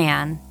The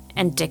Man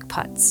and Dick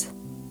Putz.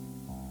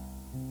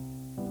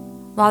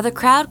 While the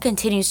crowd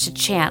continues to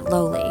chant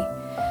lowly,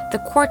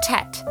 the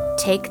quartet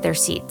take their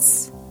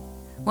seats.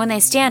 When they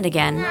stand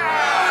again,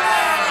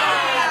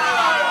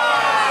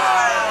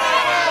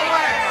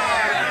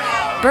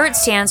 Bert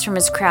stands from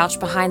his crouch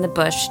behind the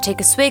bush to take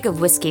a swig of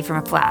whiskey from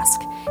a flask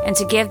and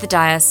to give the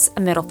dais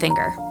a middle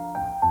finger.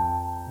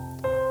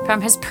 From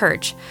his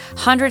perch,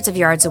 hundreds of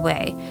yards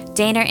away,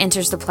 Dana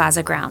enters the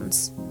plaza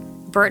grounds.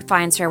 Bert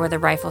finds her with a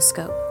rifle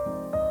scope.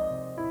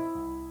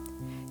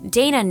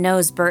 Dana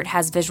knows Bert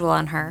has visual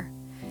on her.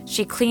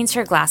 She cleans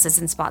her glasses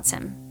and spots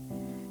him.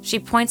 She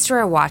points to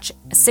her watch,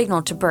 a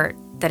signal to Bert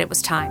that it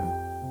was time.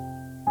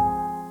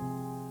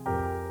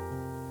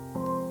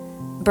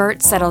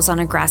 Bert settles on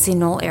a grassy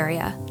knoll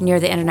area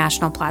near the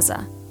International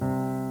Plaza.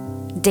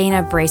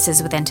 Dana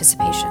braces with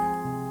anticipation.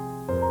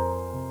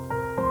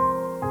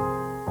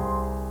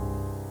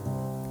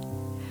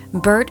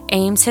 Bert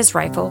aims his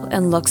rifle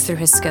and looks through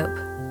his scope.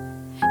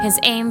 His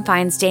aim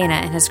finds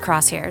Dana in his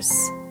crosshairs.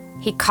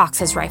 He cocks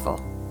his rifle.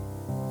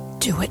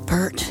 Do it,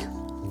 Bert.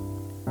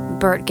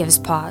 Bert gives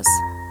pause.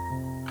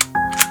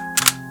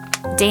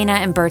 Dana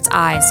and Bert's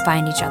eyes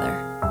find each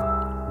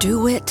other.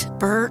 Do it,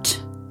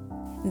 Bert.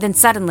 Then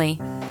suddenly,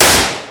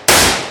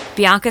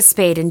 Bianca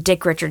Spade and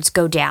Dick Richards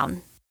go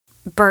down.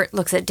 Bert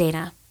looks at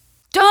Dana.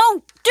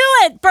 Don't do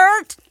it,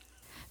 Bert!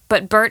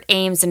 But Bert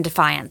aims in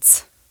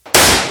defiance.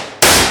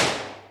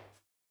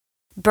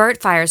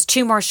 Bert fires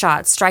 2 more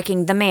shots,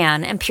 striking the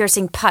man and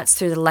piercing putts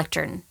through the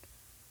lectern.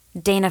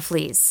 Dana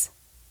flees.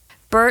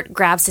 Bert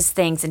grabs his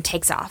things and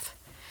takes off.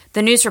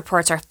 The news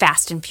reports are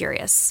fast and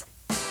furious.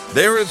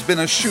 There has been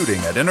a shooting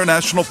at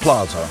International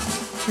Plaza.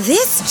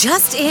 This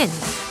just in.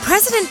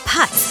 President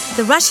Putz,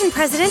 the Russian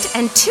president,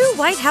 and 2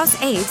 White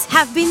House aides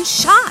have been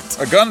shot.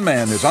 A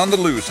gunman is on the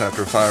loose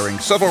after firing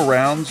several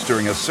rounds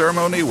during a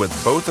ceremony with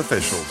both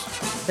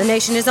officials. The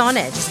nation is on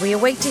edge as we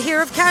await to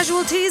hear of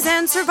casualties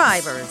and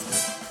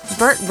survivors.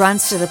 Bert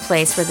runs to the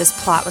place where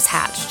this plot was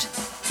hatched,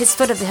 his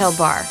foot-of-the-hill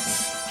bar.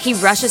 He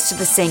rushes to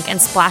the sink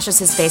and splashes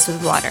his face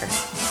with water.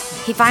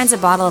 He finds a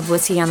bottle of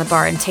whiskey on the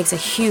bar and takes a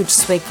huge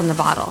swig from the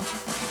bottle.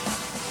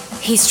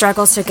 He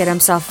struggles to get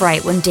himself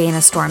right when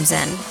Dana storms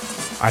in.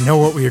 I know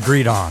what we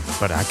agreed on,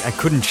 but I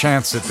couldn't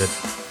chance it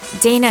that...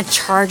 Dana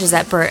charges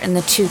at Bert and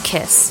the two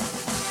kiss,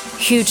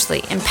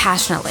 hugely and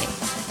passionately.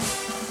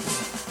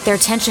 Their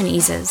tension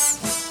eases.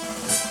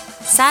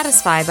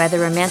 Satisfied by the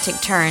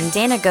romantic turn,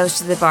 Dana goes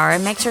to the bar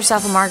and makes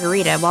herself a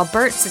margarita while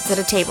Bert sits at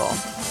a table.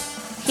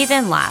 He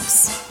then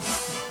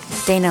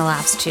laughs. Dana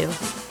laughs too.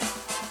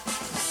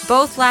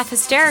 Both laugh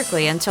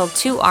hysterically until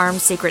 2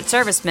 armed Secret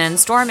Servicemen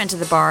storm into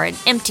the bar and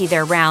empty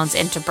their rounds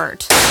into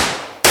Bert.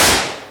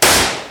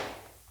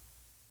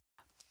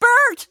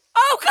 Bert!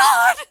 Oh,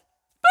 God!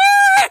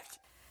 Bert!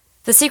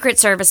 The Secret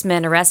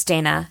Servicemen arrest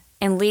Dana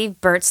and leave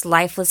Bert's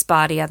lifeless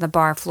body on the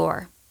bar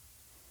floor.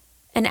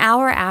 An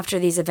hour after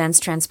these events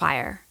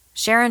transpire,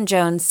 Sharon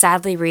Jones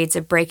sadly reads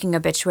a breaking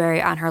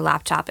obituary on her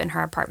laptop in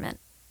her apartment.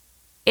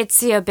 It's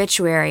the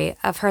obituary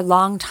of her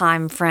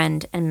longtime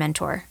friend and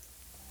mentor.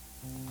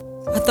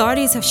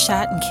 Authorities have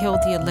shot and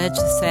killed the alleged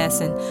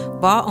assassin,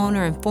 bar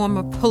owner and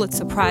former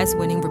Pulitzer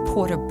Prize-winning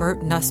reporter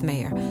Bert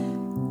Nussmeier.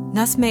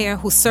 Nussmeier,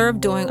 who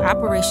served during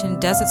Operation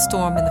Desert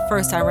Storm in the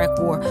First Iraq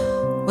War,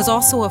 was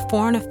also a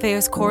foreign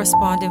affairs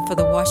correspondent for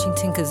the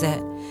Washington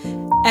Gazette.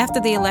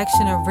 After the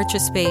election of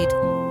Richard Spade,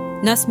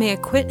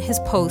 Nussmeier quit his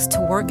post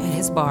to work at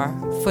his bar,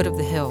 Foot of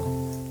the Hill.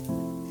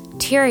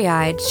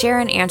 Teary-eyed,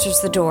 Sharon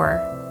answers the door,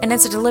 and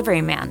it's a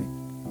delivery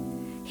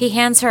man. He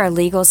hands her a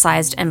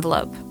legal-sized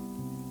envelope.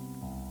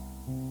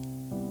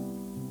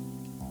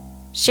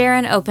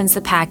 Sharon opens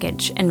the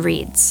package and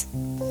reads,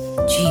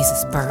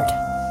 Jesus, Bert.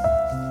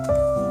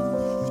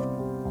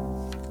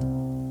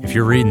 If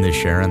you're reading this,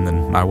 Sharon,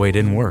 then my way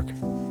didn't work.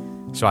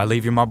 So I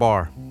leave you my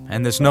bar,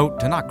 and this note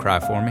to not cry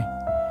for me.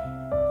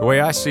 The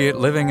way I see it,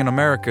 living in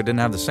America didn't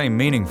have the same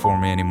meaning for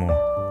me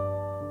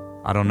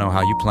anymore. I don't know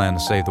how you plan to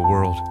save the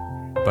world,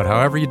 but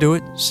however you do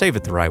it, save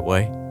it the right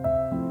way.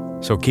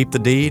 So keep the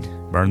deed,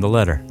 burn the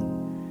letter.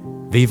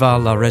 Viva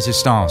la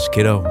résistance,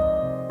 kiddo.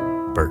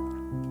 Bert.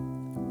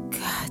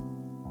 God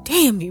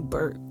damn you,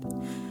 Bert.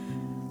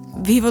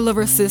 Viva la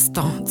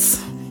resistance.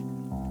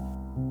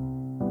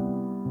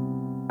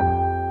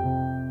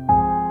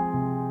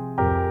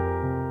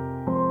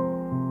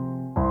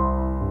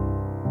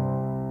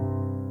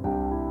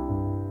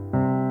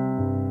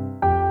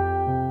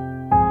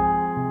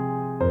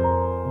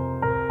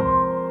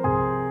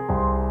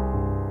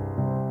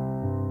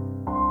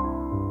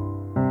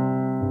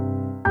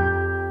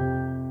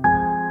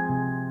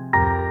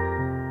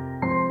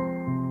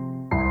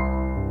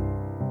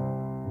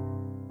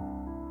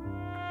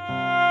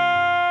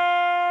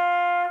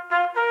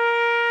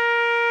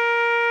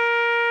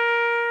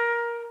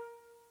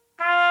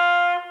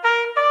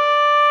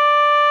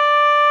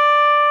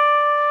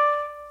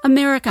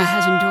 America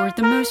has endured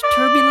the most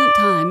turbulent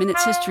time in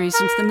its history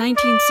since the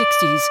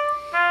 1960s.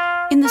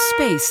 In the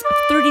space of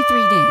 33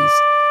 days,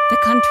 the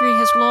country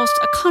has lost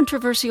a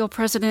controversial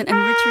president and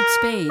Richard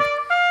Spade,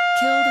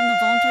 killed in the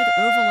vaunted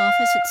Oval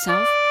Office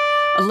itself,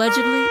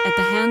 allegedly at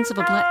the hands of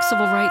a black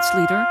civil rights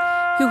leader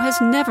who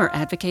has never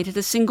advocated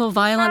a single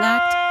violent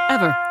act,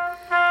 ever.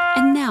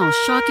 And now,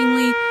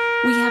 shockingly,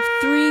 we have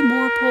 3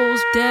 more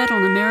Poles dead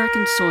on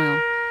American soil.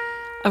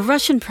 A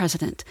Russian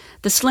president,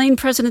 the slain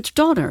president's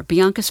daughter,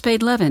 Bianca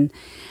Spade Levin,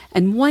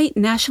 and white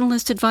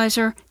nationalist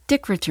advisor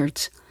Dick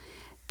Richards.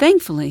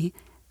 Thankfully,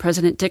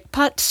 President Dick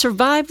Putz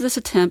survived this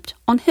attempt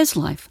on his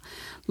life,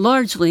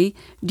 largely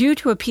due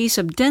to a piece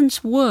of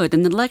dense wood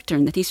in the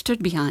lectern that he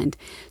stood behind,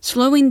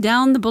 slowing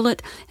down the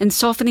bullet and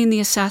softening the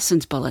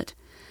assassin's bullet.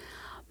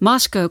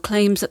 Moscow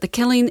claims that the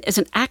killing is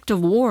an act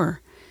of war,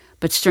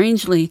 But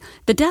strangely,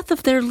 the death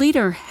of their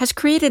leader has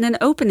created an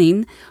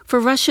opening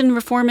for Russian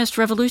reformist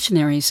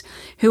revolutionaries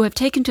who have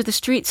taken to the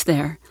streets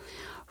there.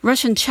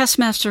 Russian chess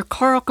master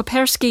Karl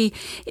Kaspersky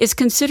is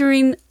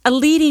considering a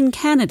leading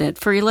candidate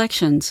for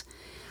elections.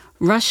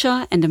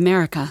 Russia and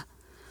America,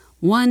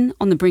 one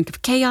on the brink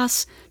of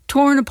chaos,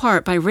 torn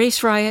apart by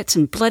race riots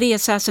and bloody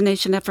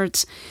assassination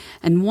efforts,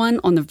 and one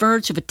on the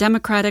verge of a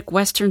democratic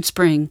Western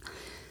spring.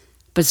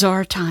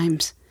 Bizarre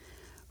times.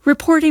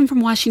 Reporting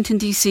from Washington,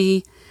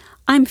 D.C.,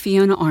 I'm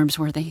Fiona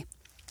Armsworthy.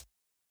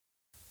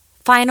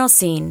 Final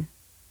scene,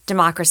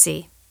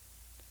 Democracy.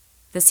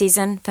 The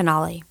season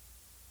finale.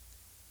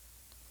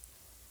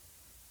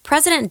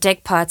 President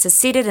Dick Putz is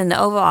seated in the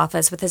Oval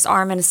Office with his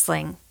arm in a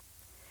sling.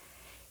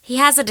 He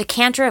has a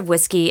decanter of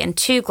whiskey and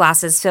 2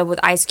 glasses filled with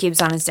ice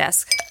cubes on his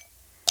desk.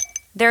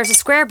 There is a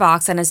square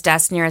box on his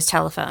desk near his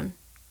telephone.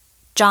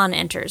 John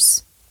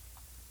enters.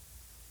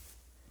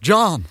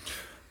 John!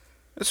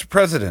 Mr.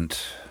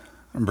 President,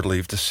 I'm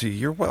relieved to see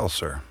you're well,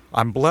 sir.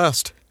 I'm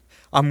blessed.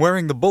 I'm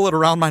wearing the bullet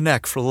around my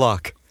neck for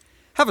luck.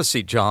 Have a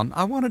seat, John.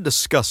 I want to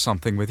discuss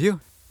something with you.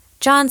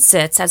 John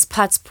sits as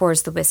Putz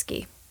pours the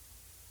whiskey.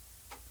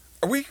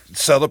 Are we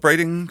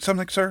celebrating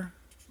something, sir?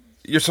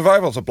 Your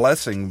survival's a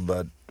blessing,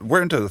 but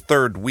we're into the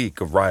 3rd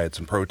week of riots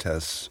and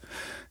protests,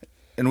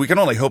 and we can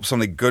only hope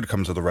something good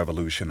comes of the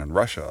revolution in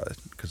Russia,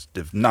 because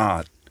if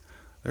not,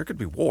 there could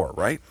be war,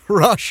 right?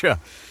 Russia!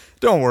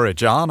 Don't worry,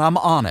 John. I'm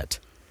on it.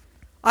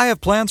 I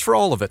have plans for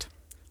all of it.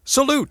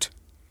 Salute!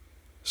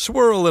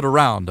 Swirl it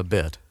around a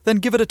bit, then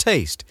give it a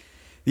taste.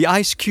 The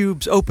ice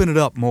cubes open it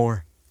up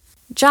more.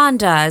 John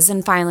does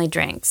and finally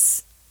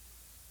drinks.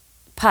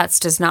 Putz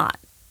does not.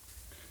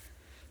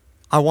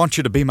 I want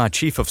you to be my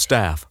chief of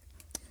staff.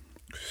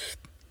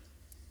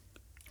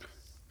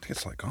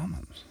 Tastes like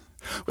almonds.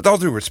 With all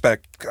due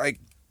respect,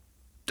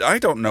 I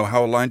don't know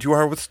how aligned you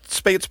are with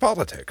Spade's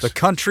politics. The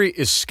country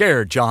is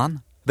scared,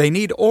 John. They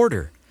need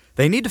order.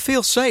 They need to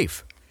feel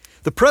safe.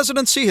 The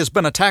presidency has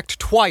been attacked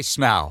twice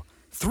now.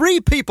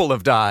 3 people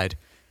have died.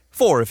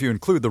 4 if you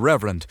include the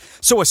Reverend.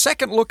 So a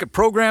second look at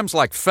programs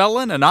like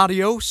Felon and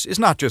Adios is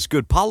not just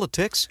good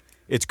politics,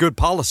 it's good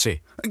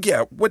policy.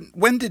 Yeah,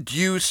 when did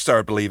you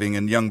start believing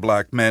in young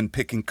black men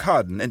picking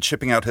cotton and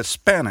shipping out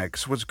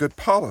Hispanics was good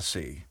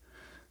policy?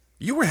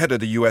 You were head of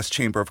the U.S.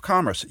 Chamber of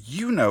Commerce.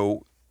 You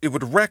know it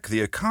would wreck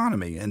the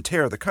economy and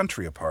tear the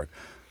country apart.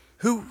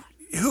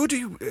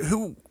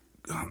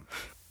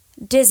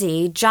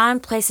 Dizzy, John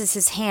places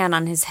his hand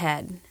on his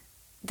head,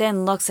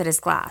 then looks at his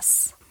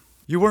glass.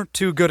 You weren't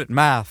too good at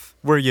math,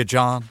 were you,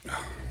 John?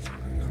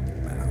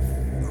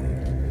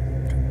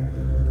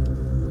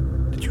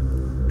 Did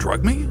you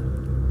drug me?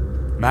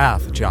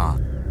 Math,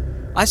 John.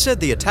 I said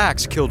the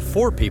attacks killed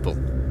 4 people.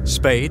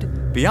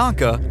 Spade,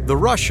 Bianca, the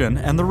Russian,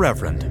 and the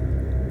Reverend.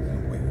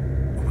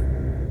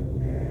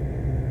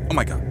 Oh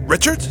my God.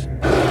 Richards?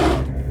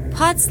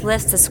 Putz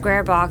lifts the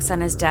square box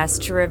on his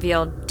desk to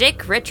reveal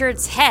Dick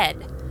Richards'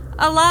 head,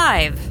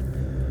 alive.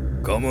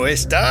 ¿Cómo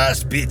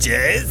estás,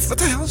 bitches? What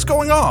the hell's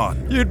going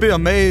on? You'd be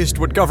amazed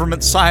what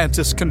government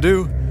scientists can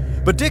do.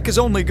 But Dick is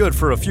only good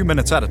for a few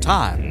minutes at a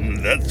time.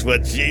 That's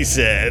what she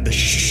said.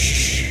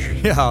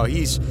 Shh. Yeah,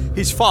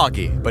 he's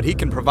foggy, but he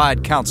can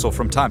provide counsel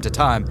from time to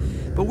time.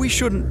 But we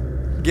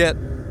shouldn't get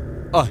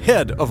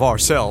ahead of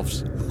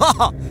ourselves.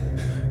 Ha!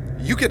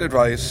 You get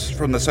advice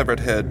from the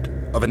severed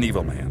head of an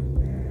evil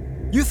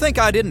man. You think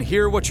I didn't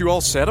hear what you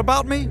all said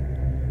about me?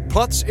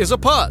 Putz is a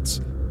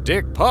putz.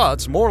 Dick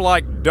Putz, more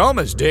like dumb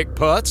as Dick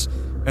Putz,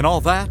 and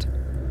all that.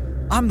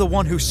 I'm the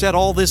one who set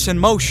all this in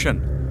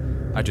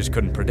motion. I just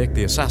couldn't predict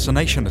the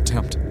assassination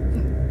attempt.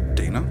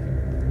 Dana?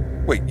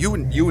 Wait, you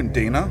and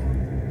Dana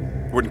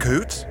were in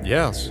cahoots?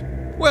 Yes.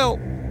 Well,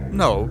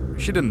 no,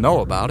 she didn't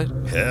know about it.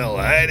 Hell,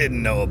 I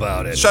didn't know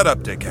about it. Shut up,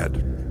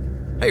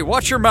 dickhead. Hey,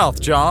 watch your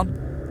mouth, John.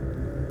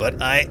 But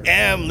I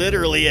am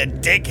literally a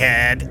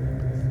dickhead.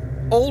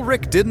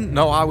 Ulrich didn't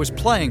know I was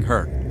playing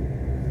her.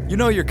 You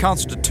know your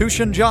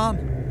Constitution,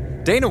 John?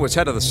 Dana was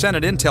head of the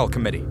Senate Intel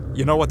Committee.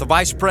 You know what the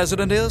vice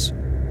president is?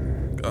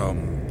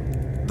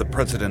 The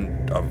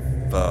president of,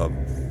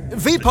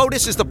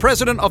 VPOTUS is the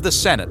president of the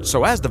Senate.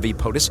 So as the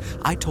VPOTUS,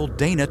 I told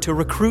Dana to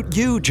recruit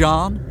you,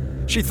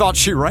 John. She thought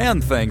she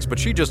ran things, but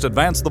she just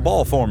advanced the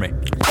ball for me.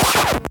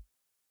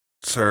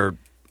 Sir,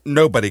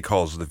 nobody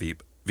calls the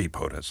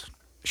VPOTUS.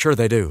 Sure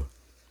they do.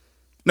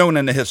 No one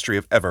in the history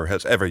of ever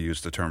has ever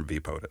used the term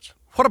VPOTUS.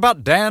 What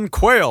about Dan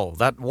Quayle,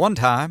 that one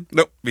time?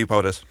 Nope,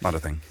 VPOTUS, not a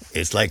thing.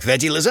 It's like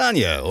veggie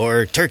lasagna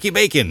or turkey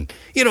bacon.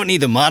 You don't need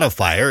the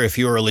modifier if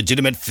you're a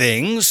legitimate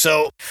thing,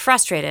 so...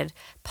 Frustrated,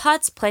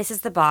 Putz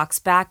places the box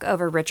back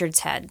over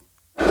Richard's head.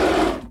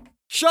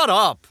 Shut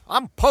up!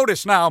 I'm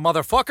POTUS now,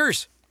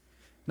 motherfuckers!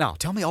 Now,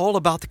 tell me all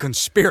about the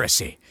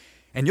conspiracy.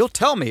 And you'll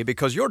tell me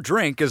because your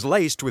drink is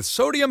laced with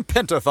sodium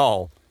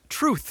pentothal.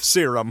 Truth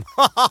serum.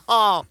 Ha ha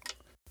ha!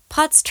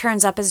 Putz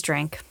turns up his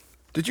drink.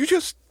 Did you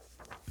just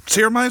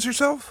serumize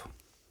yourself?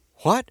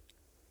 What?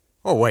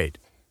 Oh, wait.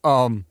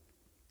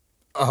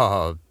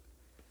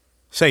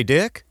 Say,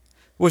 Dick,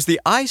 was the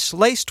ice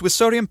laced with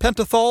sodium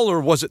pentothal or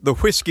was it the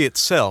whiskey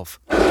itself?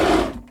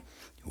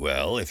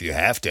 Well, if you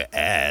have to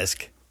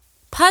ask.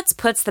 Putz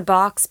puts the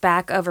box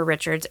back over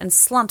Richards and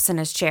slumps in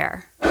his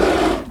chair.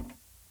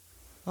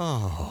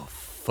 Oh,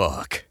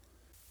 fuck.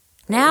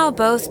 Now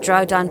both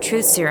drugged on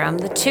truth serum,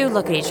 the two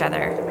look at each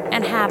other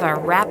and have a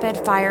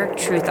rapid-fire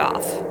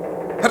truth-off.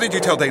 How did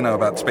you tell Dana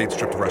about Spade's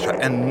trip to Russia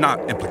and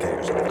not implicate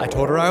yourself? I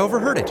told her I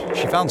overheard it.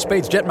 She found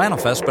Spade's jet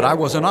manifest, but I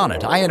wasn't on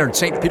it. I entered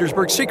St.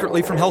 Petersburg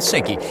secretly from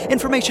Helsinki.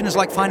 Information is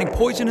like finding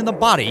poison in the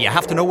body. You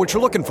have to know what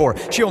you're looking for.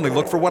 She only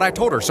looked for what I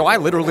told her, so I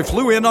literally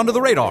flew in under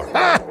the radar.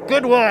 Ah,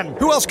 good one.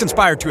 Who else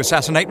conspired to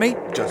assassinate me?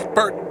 Just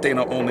Bert.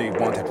 Dana only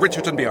wanted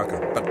Richards and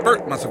Bianca, but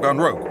Bert must have gone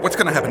rogue. What's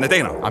going to happen to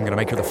Dana? I'm going to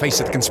make her the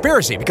face of the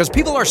conspiracy because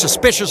people are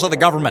suspicious of the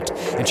government,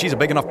 and she's a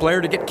big enough player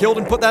to get killed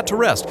and put that to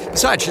rest.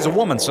 Besides, she's a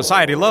woman.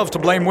 Society loves to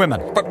blame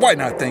women. But why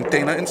not thank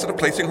Dana instead of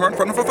placing her in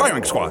front of a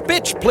firing squad?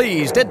 Bitch,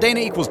 please. Dead Dana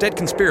equals dead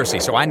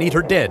conspiracy, so I need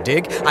her dead,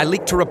 dig? I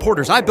leaked to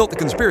reporters I built the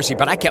conspiracy,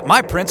 but I kept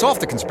my prints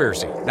off the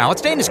conspiracy. Now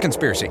it's Dana's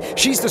conspiracy.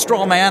 She's the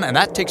straw man, and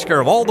that takes care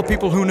of all the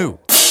people who knew.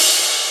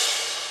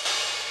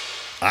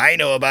 I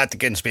know about the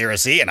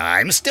conspiracy, and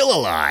I'm still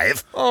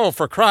alive. Oh,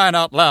 for crying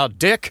out loud,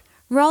 Dick.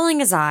 Rolling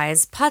his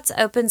eyes, Putz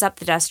opens up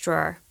the desk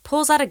drawer,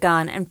 pulls out a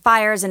gun, and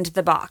fires into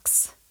the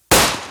box.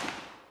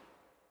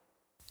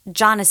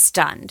 John is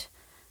stunned.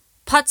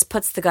 Putz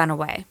puts the gun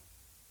away.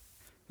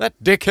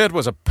 That dickhead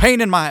was a pain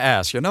in my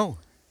ass, you know?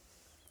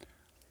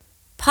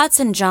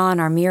 Putz and John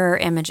are mirror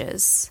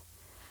images.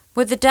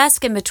 With the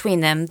desk in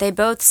between them, they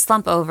both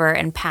slump over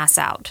and pass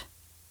out.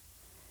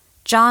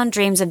 John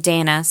dreams of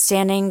Dana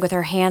standing with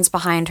her hands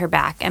behind her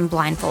back and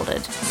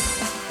blindfolded.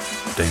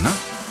 Dana?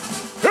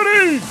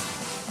 Ready!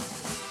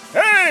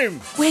 Aim!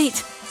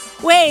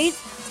 Wait,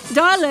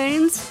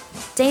 darlings.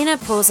 Dana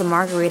pulls a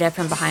margarita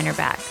from behind her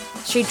back.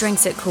 She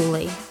drinks it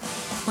coolly.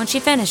 When she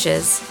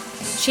finishes,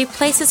 she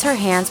places her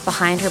hands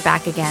behind her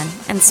back again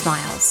and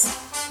smiles.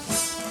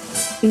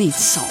 Needs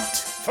salt.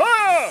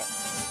 Fire!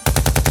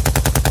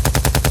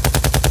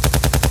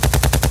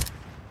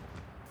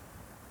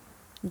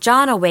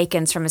 John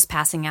awakens from his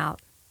passing out.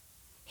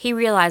 He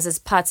realizes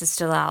Putz is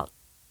still out.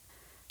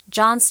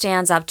 John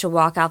stands up to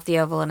walk out the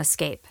oval and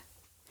escape.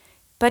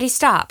 But he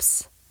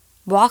stops,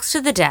 walks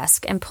to the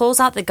desk, and pulls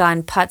out the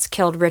gun Putz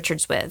killed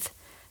Richards with.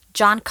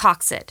 John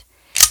cocks it,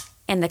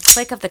 and the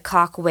click of the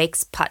cock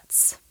wakes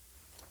Putz.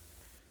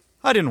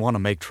 I didn't want to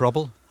make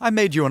trouble. I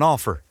made you an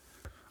offer.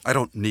 I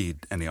don't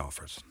need any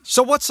offers.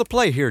 So what's the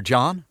play here,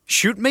 John?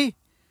 Shoot me?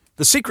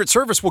 The Secret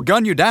Service will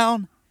gun you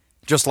down,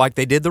 just like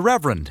they did the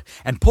Reverend.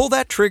 And pull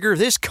that trigger,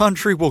 this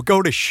country will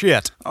go to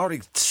shit.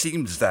 Already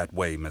seems that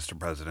way, Mr.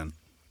 President.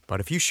 But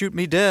if you shoot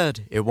me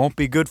dead, it won't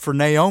be good for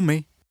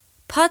Naomi.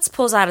 Putz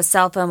pulls out a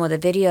cell phone with a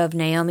video of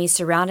Naomi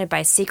surrounded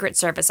by Secret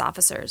Service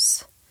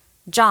officers.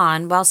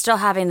 John, while still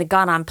having the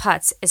gun on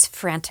Putz, is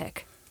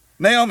frantic.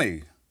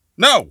 Naomi!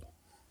 No!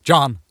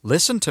 John,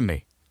 listen to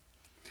me.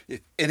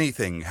 If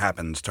anything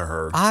happens to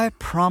her... I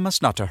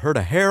promise not to hurt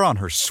a hair on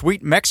her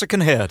sweet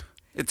Mexican head.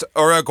 It's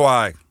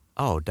Uruguay.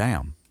 Oh,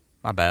 damn.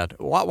 My bad.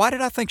 Why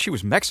did I think she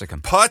was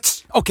Mexican?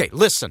 Putz! Okay,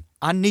 listen.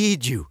 I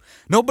need you.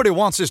 Nobody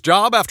wants this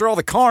job after all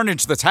the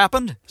carnage that's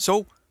happened.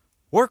 So,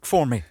 work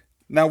for me.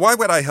 Now, why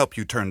would I help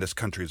you turn this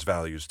country's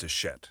values to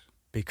shit?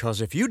 Because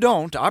if you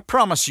don't, I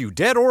promise you,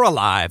 dead or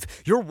alive,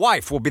 your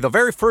wife will be the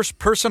very first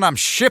person I'm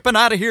shipping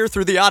out of here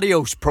through the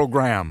Adios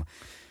program.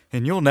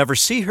 And you'll never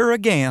see her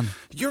again.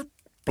 You're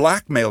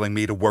blackmailing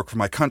me to work for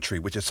my country,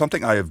 which is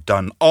something I have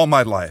done all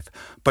my life.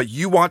 But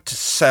you want to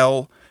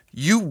sell...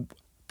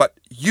 But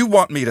you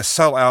want me to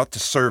sell out to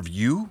serve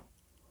you?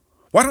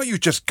 Why don't you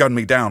just gun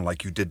me down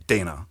like you did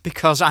Dana?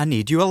 Because I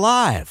need you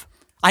alive.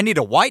 I need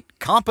a white,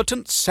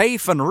 competent,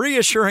 safe, and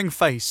reassuring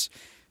face.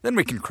 Then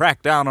we can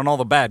crack down on all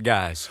the bad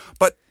guys.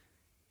 But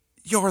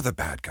you're the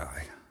bad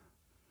guy.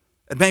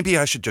 And maybe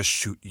I should just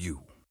shoot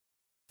you.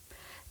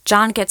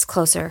 John gets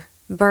closer,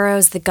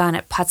 burrows the gun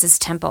at Putz's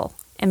temple,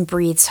 and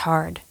breathes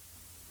hard.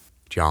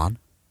 John?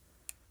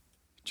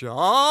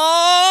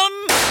 John!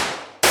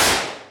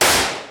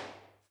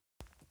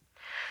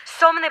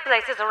 So many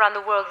places around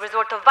the world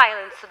resort to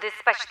violence to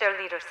dispatch their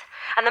leaders.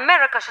 And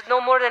America should know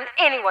more than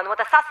anyone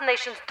what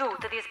assassinations do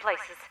to these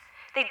places.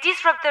 They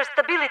disrupt their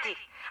stability.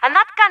 And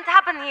that can't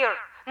happen here.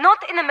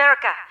 Not in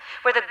America,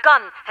 where the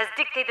gun has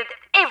dictated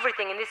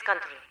everything in this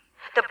country.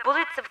 The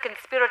bullets of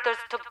conspirators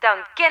took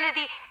down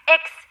Kennedy,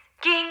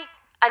 King,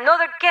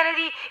 another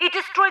Kennedy. It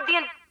destroyed the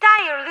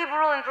entire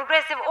liberal and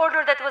progressive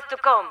order that was to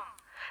come.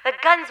 The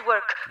guns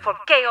work for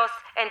chaos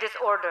and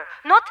disorder,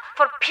 not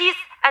for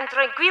peace and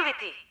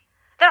tranquility.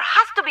 There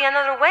has to be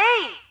another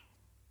way.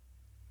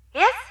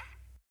 Yes?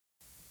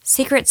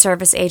 Secret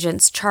Service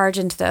agents charge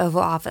into the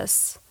Oval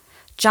Office.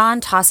 John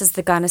tosses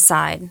the gun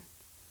aside.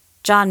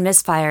 John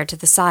misfired to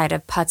the side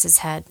of Putz's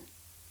head.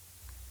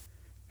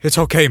 It's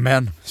okay,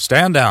 men.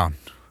 Stand down.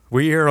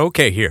 We're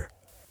okay here.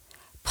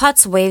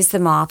 Putz waves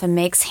them off and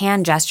makes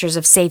hand gestures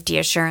of safety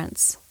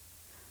assurance.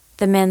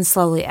 The men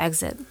slowly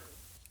exit.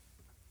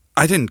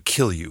 I didn't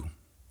kill you,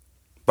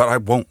 but I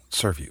won't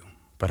serve you.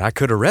 But I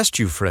could arrest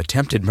you for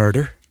attempted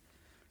murder.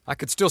 I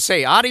could still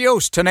say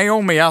adios to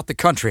Naomi out the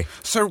country.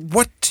 Sir,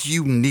 what do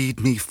you need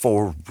me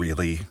for,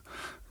 really?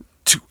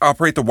 To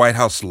operate the White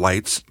House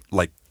lights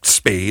like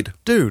Spade?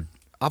 Dude,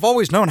 I've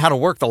always known how to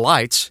work the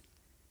lights.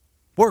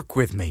 Work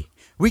with me.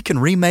 We can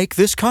remake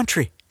this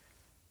country.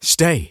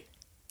 Stay.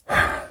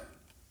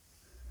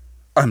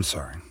 I'm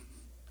sorry,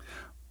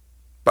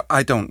 but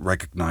I don't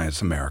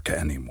recognize America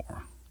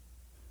anymore.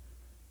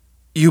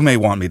 You may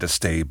want me to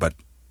stay, but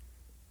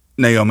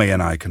Naomi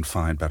and I can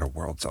find better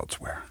worlds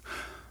elsewhere.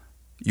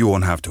 You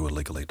won't have to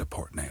illegally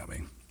deport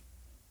Naomi.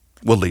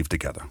 We'll leave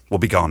together. We'll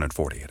be gone in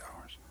 48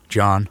 hours.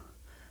 John,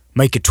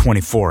 make it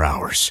 24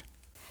 hours.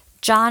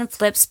 John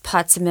flips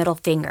Putz a middle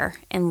finger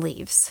and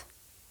leaves.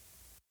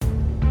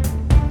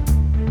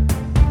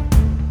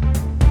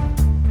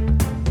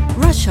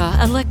 Russia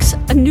elects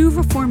a new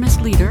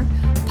reformist leader.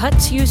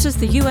 Putz uses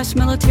the U.S.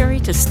 military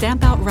to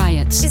stamp out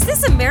riots. Is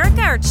this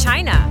America or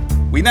China?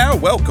 We now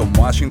welcome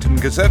Washington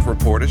Gazette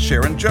reporter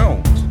Sharon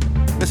Jones.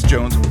 Miss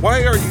Jones,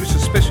 why are you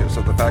suspicious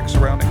of the facts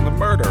surrounding the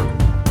murder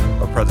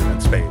of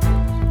President Spade?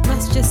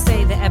 Let's just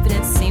say the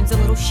evidence seems a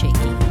little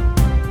shaky.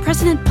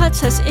 President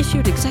Putz has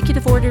issued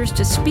executive orders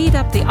to speed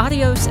up the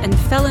Adios and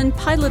Felon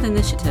pilot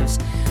initiatives.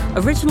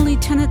 Originally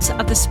tenets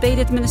of the Spade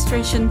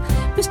administration,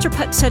 Mr.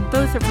 Putz said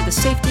both are for the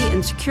safety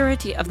and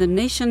security of the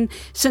nation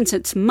since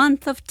its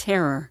month of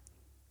terror.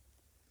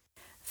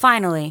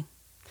 Finally,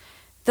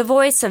 the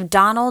voice of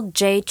Donald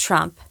J.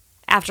 Trump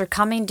after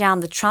coming down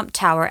the Trump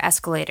Tower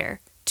escalator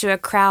to a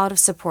crowd of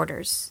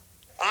supporters.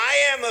 I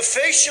am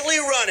officially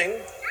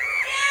running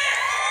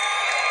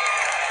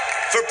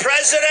for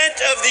President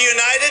of the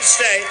United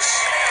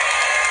States,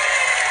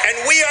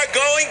 and we are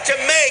going to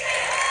make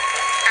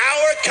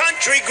our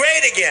country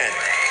great again.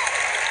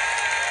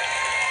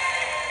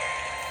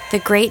 The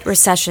Great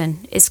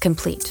Recession is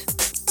complete.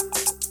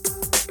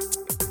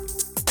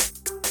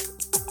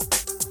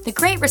 The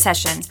Great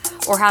Recession,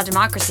 or How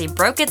Democracy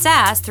Broke Its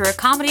Ass Through a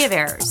Comedy of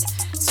Errors,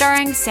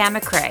 starring Sam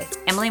McRae,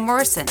 Emily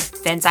Morrison,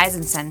 Van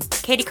Zysenson,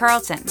 Katie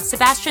Carlton,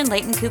 Sebastian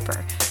Layton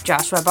Cooper,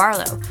 Joshua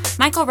Barlow,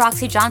 Michael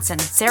Roxy Johnson,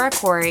 Sarah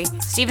Corey,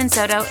 Steven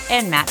Soto,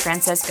 and Matt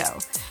Francisco,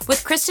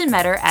 with Kristen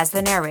Metter as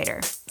the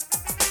narrator.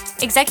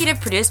 Executive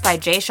produced by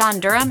Jay Sean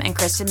Durham and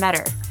Kristen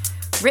Metter.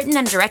 Written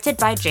and directed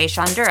by Jay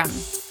Sean Durham.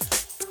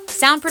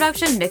 Sound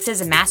production,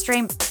 mixes, and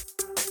mastering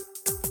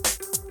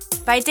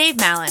by Dave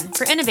Mallon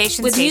for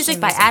Innovation with music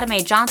by Adam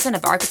A. Johnson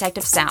of Architect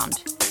of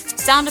Sound.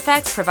 Sound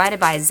effects provided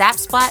by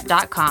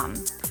Zapsplat.com.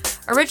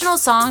 Original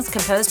songs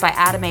composed by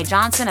Adam A.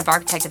 Johnson of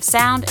Architect of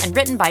Sound and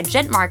written by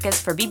Gent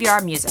Marcus for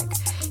BBR Music,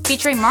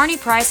 featuring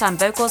Marnie Price on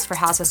vocals for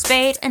House of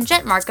Spade and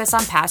Gent Marcus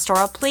on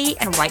Pastoral Plea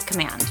and White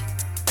Command.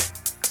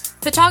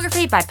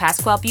 Photography by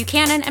Pasquale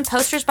Buchanan and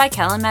posters by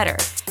Kellen Metter.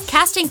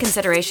 Casting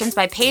considerations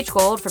by Paige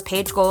Gold for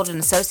Paige Gold &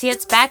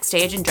 Associates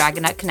Backstage and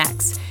Dragonut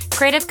Connects.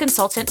 Creative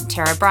consultant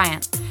Tara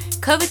Bryant.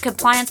 COVID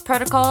compliance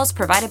protocols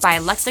provided by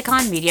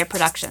Lexicon Media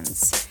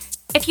Productions.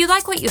 If you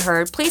like what you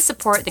heard, please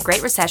support The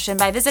Great Recession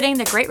by visiting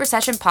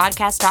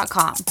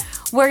thegreatrecessionpodcast.com,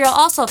 where you'll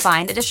also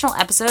find additional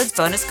episodes,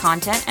 bonus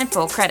content, and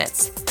full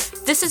credits.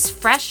 This is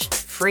fresh,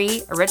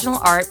 free, original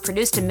art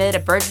produced amid a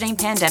burgeoning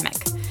pandemic.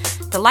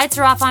 The lights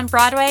are off on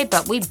Broadway,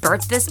 but we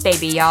birthed this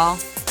baby, y'all.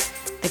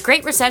 The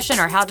Great Recession,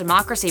 or How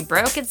Democracy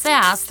Broke Its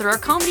Ass Through a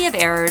Comedy of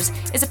Errors,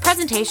 is a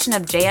presentation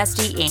of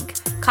JSD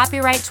Inc.,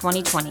 copyright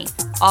 2020,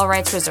 all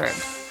rights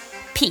reserved.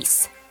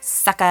 Peace,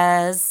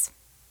 suckers.